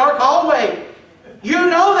into that dark hallway? You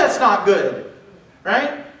know that's not good,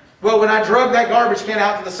 right? Well, when I drug that garbage can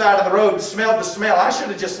out to the side of the road and smelled the smell, I should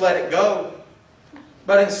have just let it go.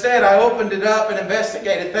 But instead, I opened it up and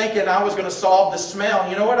investigated, thinking I was going to solve the smell.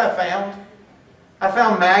 And you know what I found? I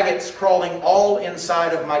found maggots crawling all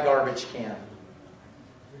inside of my garbage can.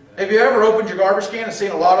 Have you ever opened your garbage can and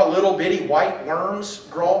seen a lot of little bitty white worms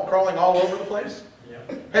crawling all over the place?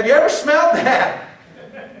 Yeah. Have you ever smelled that?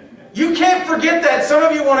 You can't forget that. Some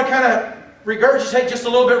of you want to kind of regurgitate just a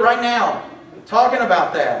little bit right now, talking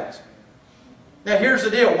about that. Now here's the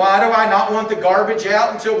deal. Why do I not want the garbage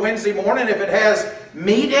out until Wednesday morning if it has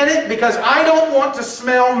meat in it? Because I don't want to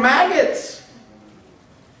smell maggots.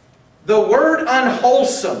 The word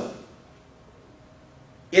unwholesome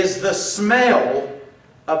is the smell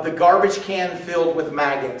of the garbage can filled with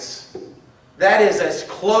maggots. That is as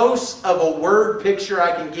close of a word picture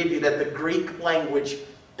I can give you that the Greek language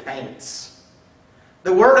paints.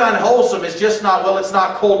 The word unwholesome is just not, well, it's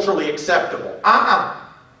not culturally acceptable.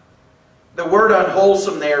 The word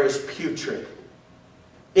unwholesome there is putrid.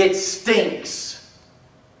 It stinks.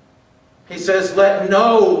 He says, let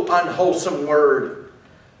no unwholesome word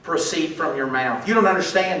proceed from your mouth. You don't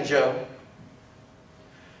understand, Joe.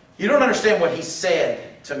 You don't understand what he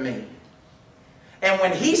said to me. And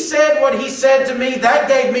when he said what he said to me, that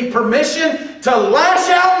gave me permission to lash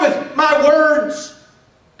out with my words.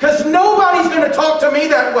 Because nobody's going to talk to me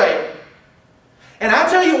that way. And I'll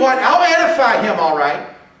tell you what, I'll edify him all right.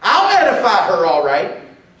 I'll edify her all right.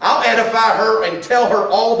 I'll edify her and tell her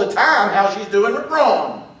all the time how she's doing it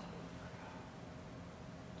wrong.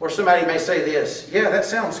 Or somebody may say this, yeah, that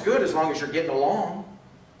sounds good as long as you're getting along.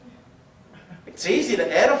 It's easy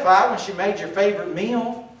to edify when she made your favorite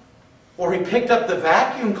meal. Or he picked up the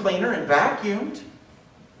vacuum cleaner and vacuumed.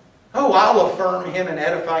 Oh, I'll affirm him and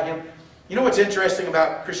edify him. You know what's interesting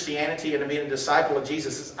about Christianity and being a disciple of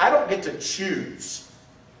Jesus is I don't get to choose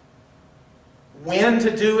when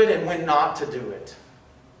to do it and when not to do it.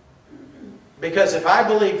 Because if I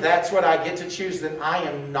believe that's what I get to choose, then I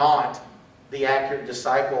am not the accurate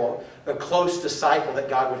disciple, the close disciple that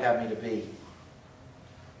God would have me to be.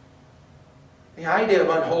 The idea of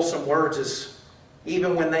unwholesome words is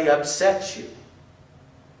even when they upset you,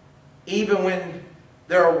 even when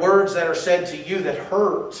there are words that are said to you that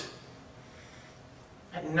hurt,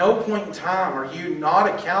 at no point in time are you not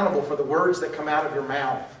accountable for the words that come out of your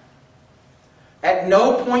mouth. At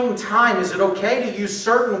no point in time is it okay to use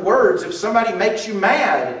certain words if somebody makes you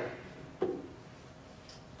mad. You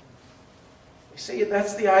see,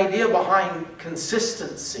 that's the idea behind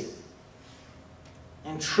consistency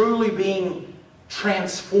and truly being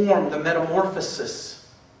transformed, the metamorphosis.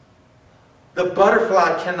 The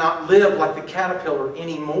butterfly cannot live like the caterpillar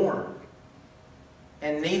anymore.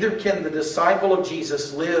 And neither can the disciple of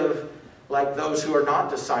Jesus live like those who are not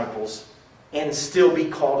disciples and still be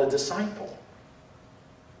called a disciple.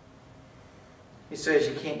 He says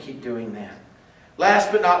you can't keep doing that.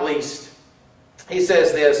 Last but not least, he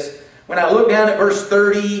says this. When I look down at verse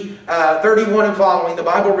 30, 31 and following, the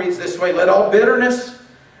Bible reads this way, let all bitterness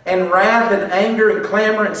and wrath and anger and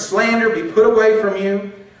clamor and slander be put away from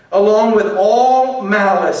you, along with all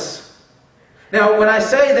malice. Now, when I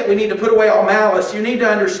say that we need to put away all malice, you need to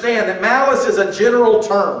understand that malice is a general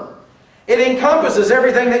term. It encompasses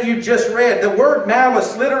everything that you just read. The word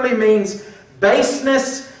malice literally means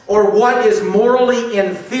baseness or what is morally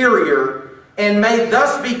inferior, and may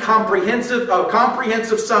thus be a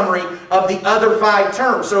comprehensive summary of the other 5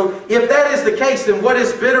 terms. So if that is the case, then what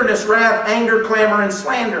is bitterness, wrath, anger, clamor, and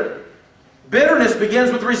slander? Bitterness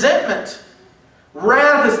begins with resentment.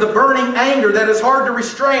 Wrath is the burning anger that is hard to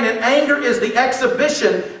restrain, and anger is the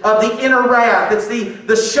exhibition of the inner wrath. It's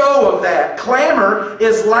the show of that. Clamor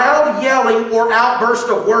is loud yelling or outburst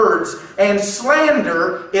of words, and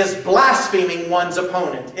slander is blaspheming one's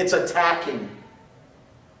opponent. It's attacking.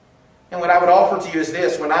 And what I would offer to you is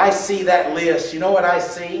this. When I see that list, you know what I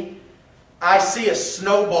see? I see a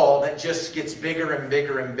snowball that just gets bigger and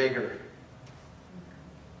bigger and bigger.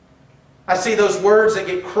 I see those words that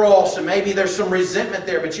get crossed, and maybe there's some resentment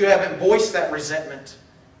there, but you haven't voiced that resentment.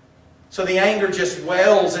 So the anger just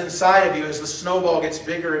wells inside of you as the snowball gets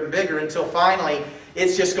bigger and bigger until finally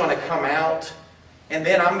it's just going to come out. And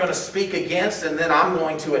then I'm going to speak against, and then I'm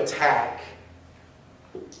going to attack.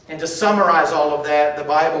 And to summarize all of that, the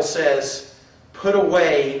Bible says, put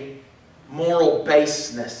away moral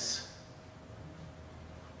baseness.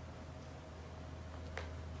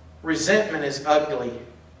 Resentment is ugly.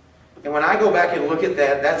 And when I go back and look at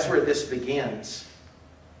that, that's where this begins.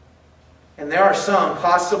 And there are some,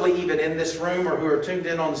 possibly even in this room or who are tuned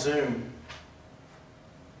in on Zoom,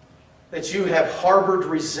 that you have harbored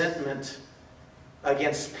resentment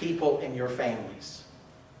against people in your families.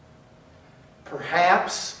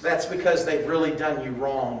 Perhaps that's because they've really done you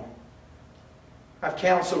wrong. I've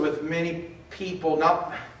counseled with many people,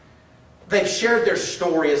 they've shared their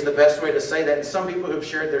story is the best way to say that. And some people who have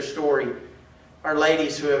shared their story are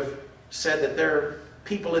ladies who have said that their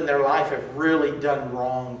people in their life have really done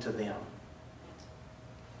wrong to them.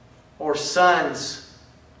 Or sons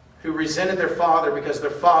who resented their father because their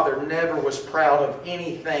father never was proud of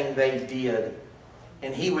anything they did.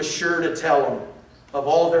 And he was sure to tell them of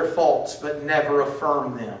all their faults, but never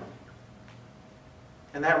affirm them.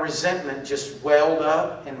 And that resentment just welled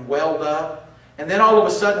up and welled up. And then all of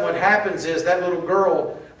a sudden what happens is that little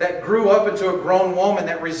girl that grew up into a grown woman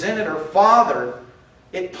that resented her father,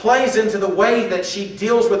 it plays into the way that she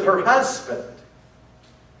deals with her husband.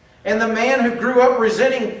 And the man who grew up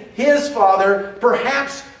resenting his father,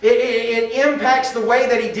 perhaps it impacts the way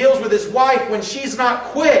that he deals with his wife when she's not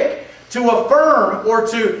quick to affirm or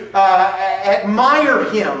to admire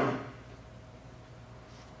him.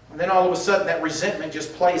 And then all of a sudden that resentment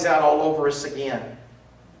just plays out all over us again.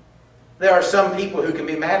 There are some people who can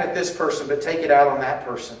be mad at this person but take it out on that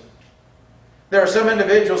person. There are some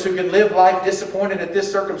individuals who can live life disappointed at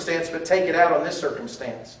this circumstance but take it out on this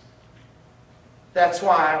circumstance. That's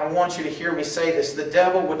why I want you to hear me say this. The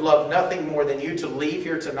devil would love nothing more than you to leave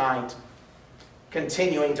here tonight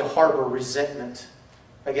continuing to harbor resentment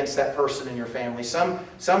against that person in your family. Some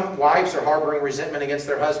wives are harboring resentment against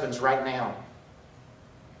their husbands right now.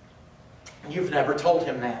 You've never told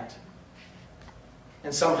him that.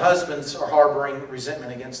 And some husbands are harboring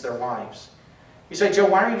resentment against their wives. You say, Joe,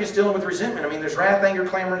 why are you just dealing with resentment? I mean, there's wrath, anger,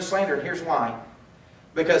 clamor, and slander. And here's why.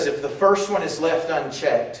 Because if the first one is left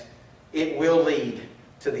unchecked, it will lead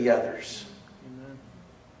to the others. Amen.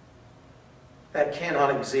 That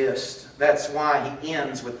cannot exist. That's why he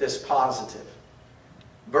ends with this positive.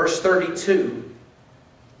 Verse 32,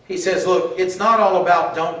 he says, look, it's not all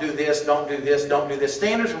about don't do this, don't do this, don't do this.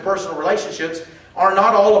 Standards for personal relationships are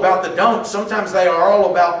not all about the don'ts. Sometimes they are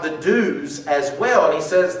all about the do's as well. And he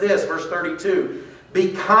says this, verse 32,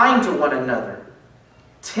 be kind to one another,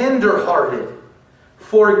 tender-hearted,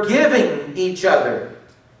 forgiving each other,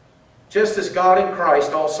 just as God in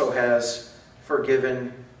Christ also has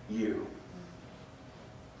forgiven you.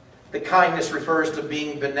 The kindness refers to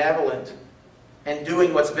being benevolent and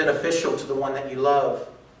doing what's beneficial to the one that you love.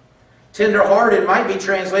 Tender-hearted might be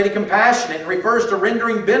translated compassionate and refers to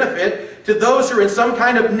rendering benefit to those who are in some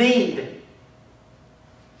kind of need.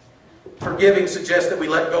 Forgiving suggests that we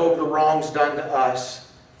let go of the wrongs done to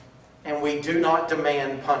us and we do not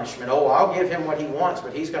demand punishment. Oh, I'll give him what he wants,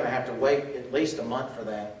 but he's going to have to wait at least a month for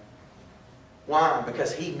that. Why?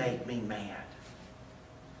 Because he made me mad.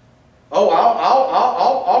 Oh,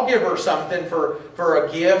 I'll give her something for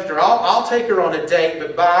a gift, or I'll take her on a date,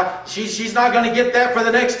 but bye. She's not going to get that for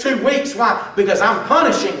the next 2 weeks. Why? Because I'm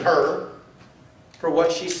punishing her for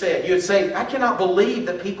what she said. You'd say, I cannot believe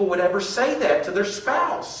that people would ever say that to their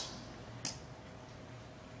spouse.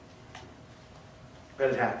 But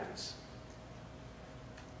it happens.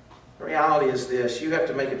 The reality is this, you have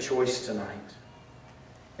to make a choice tonight.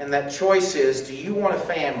 And that choice is, do you want a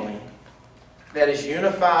family that is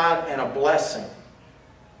unified and a blessing?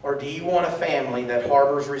 Or do you want a family that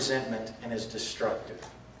harbors resentment and is destructive?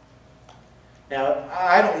 Now,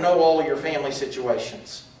 I don't know all of your family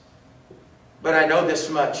situations. But I know this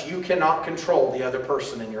much. You cannot control the other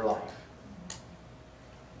person in your life.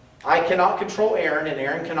 I cannot control Aaron, and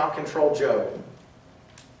Aaron cannot control Joe.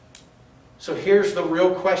 So here's the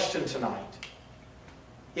real question tonight.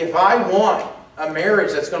 If I want a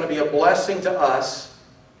marriage that's going to be a blessing to us,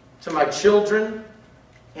 to my children,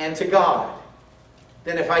 and to God,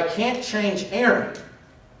 then if I can't change Aaron,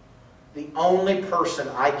 the only person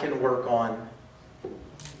I can work on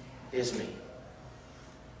is me.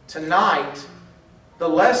 Tonight, the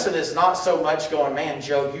lesson is not so much going, man,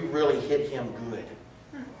 Joe, you really hit him good.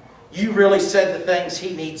 You really said the things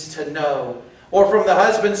he needs to know. Or from the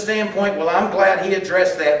husband's standpoint, well, I'm glad he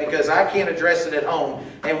addressed that because I can't address it at home.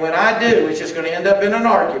 And when I do, it's just going to end up in an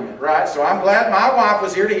argument, right? So I'm glad my wife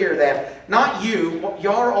was here to hear that. Not you.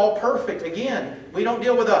 Y'all are all perfect. Again, we don't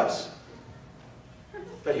deal with us.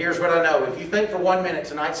 But here's what I know. If you think for 1 minute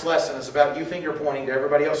tonight's lesson is about you finger pointing to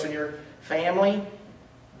everybody else in your family,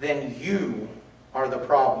 then you are the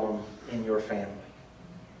problem in your family.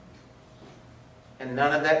 And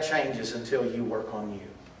none of that changes until you work on you.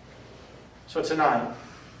 So tonight,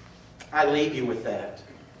 I leave you with that.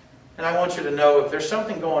 And I want you to know if there's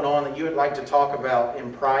something going on that you would like to talk about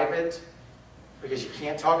in private, because you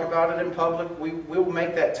can't talk about it in public, we'll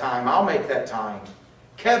make that time. I'll make that time.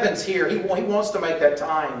 Kevin's here. He wants to make that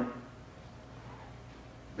time.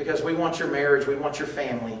 Because we want your marriage, we want your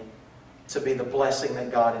family to be the blessing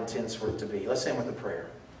that God intends for it to be. Let's end with a prayer.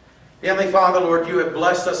 Heavenly Father, Lord, you have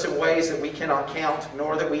blessed us in ways that we cannot count,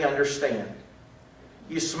 nor that we understand.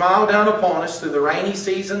 You smile down upon us through the rainy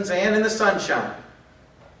seasons and in the sunshine.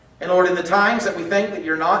 And Lord, in the times that we think that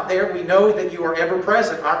you're not there, we know that you are ever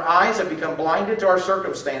present. Our eyes have become blinded to our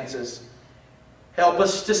circumstances. Help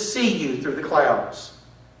us to see you through the clouds.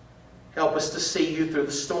 Help us to see you through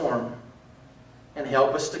the storm. And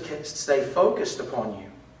help us to stay focused upon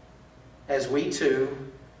you as we too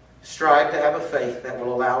strive to have a faith that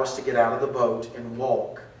will allow us to get out of the boat and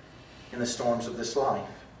walk in the storms of this life.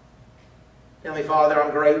 Heavenly Father,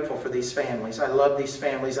 I'm grateful for these families. I love these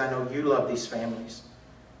families. I know you love these families.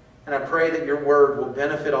 And I pray that your word will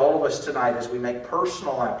benefit all of us tonight as we make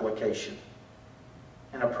personal application.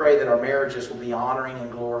 And I pray that our marriages will be honoring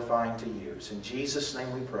and glorifying to you. It's in Jesus'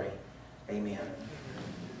 name we pray. Amen.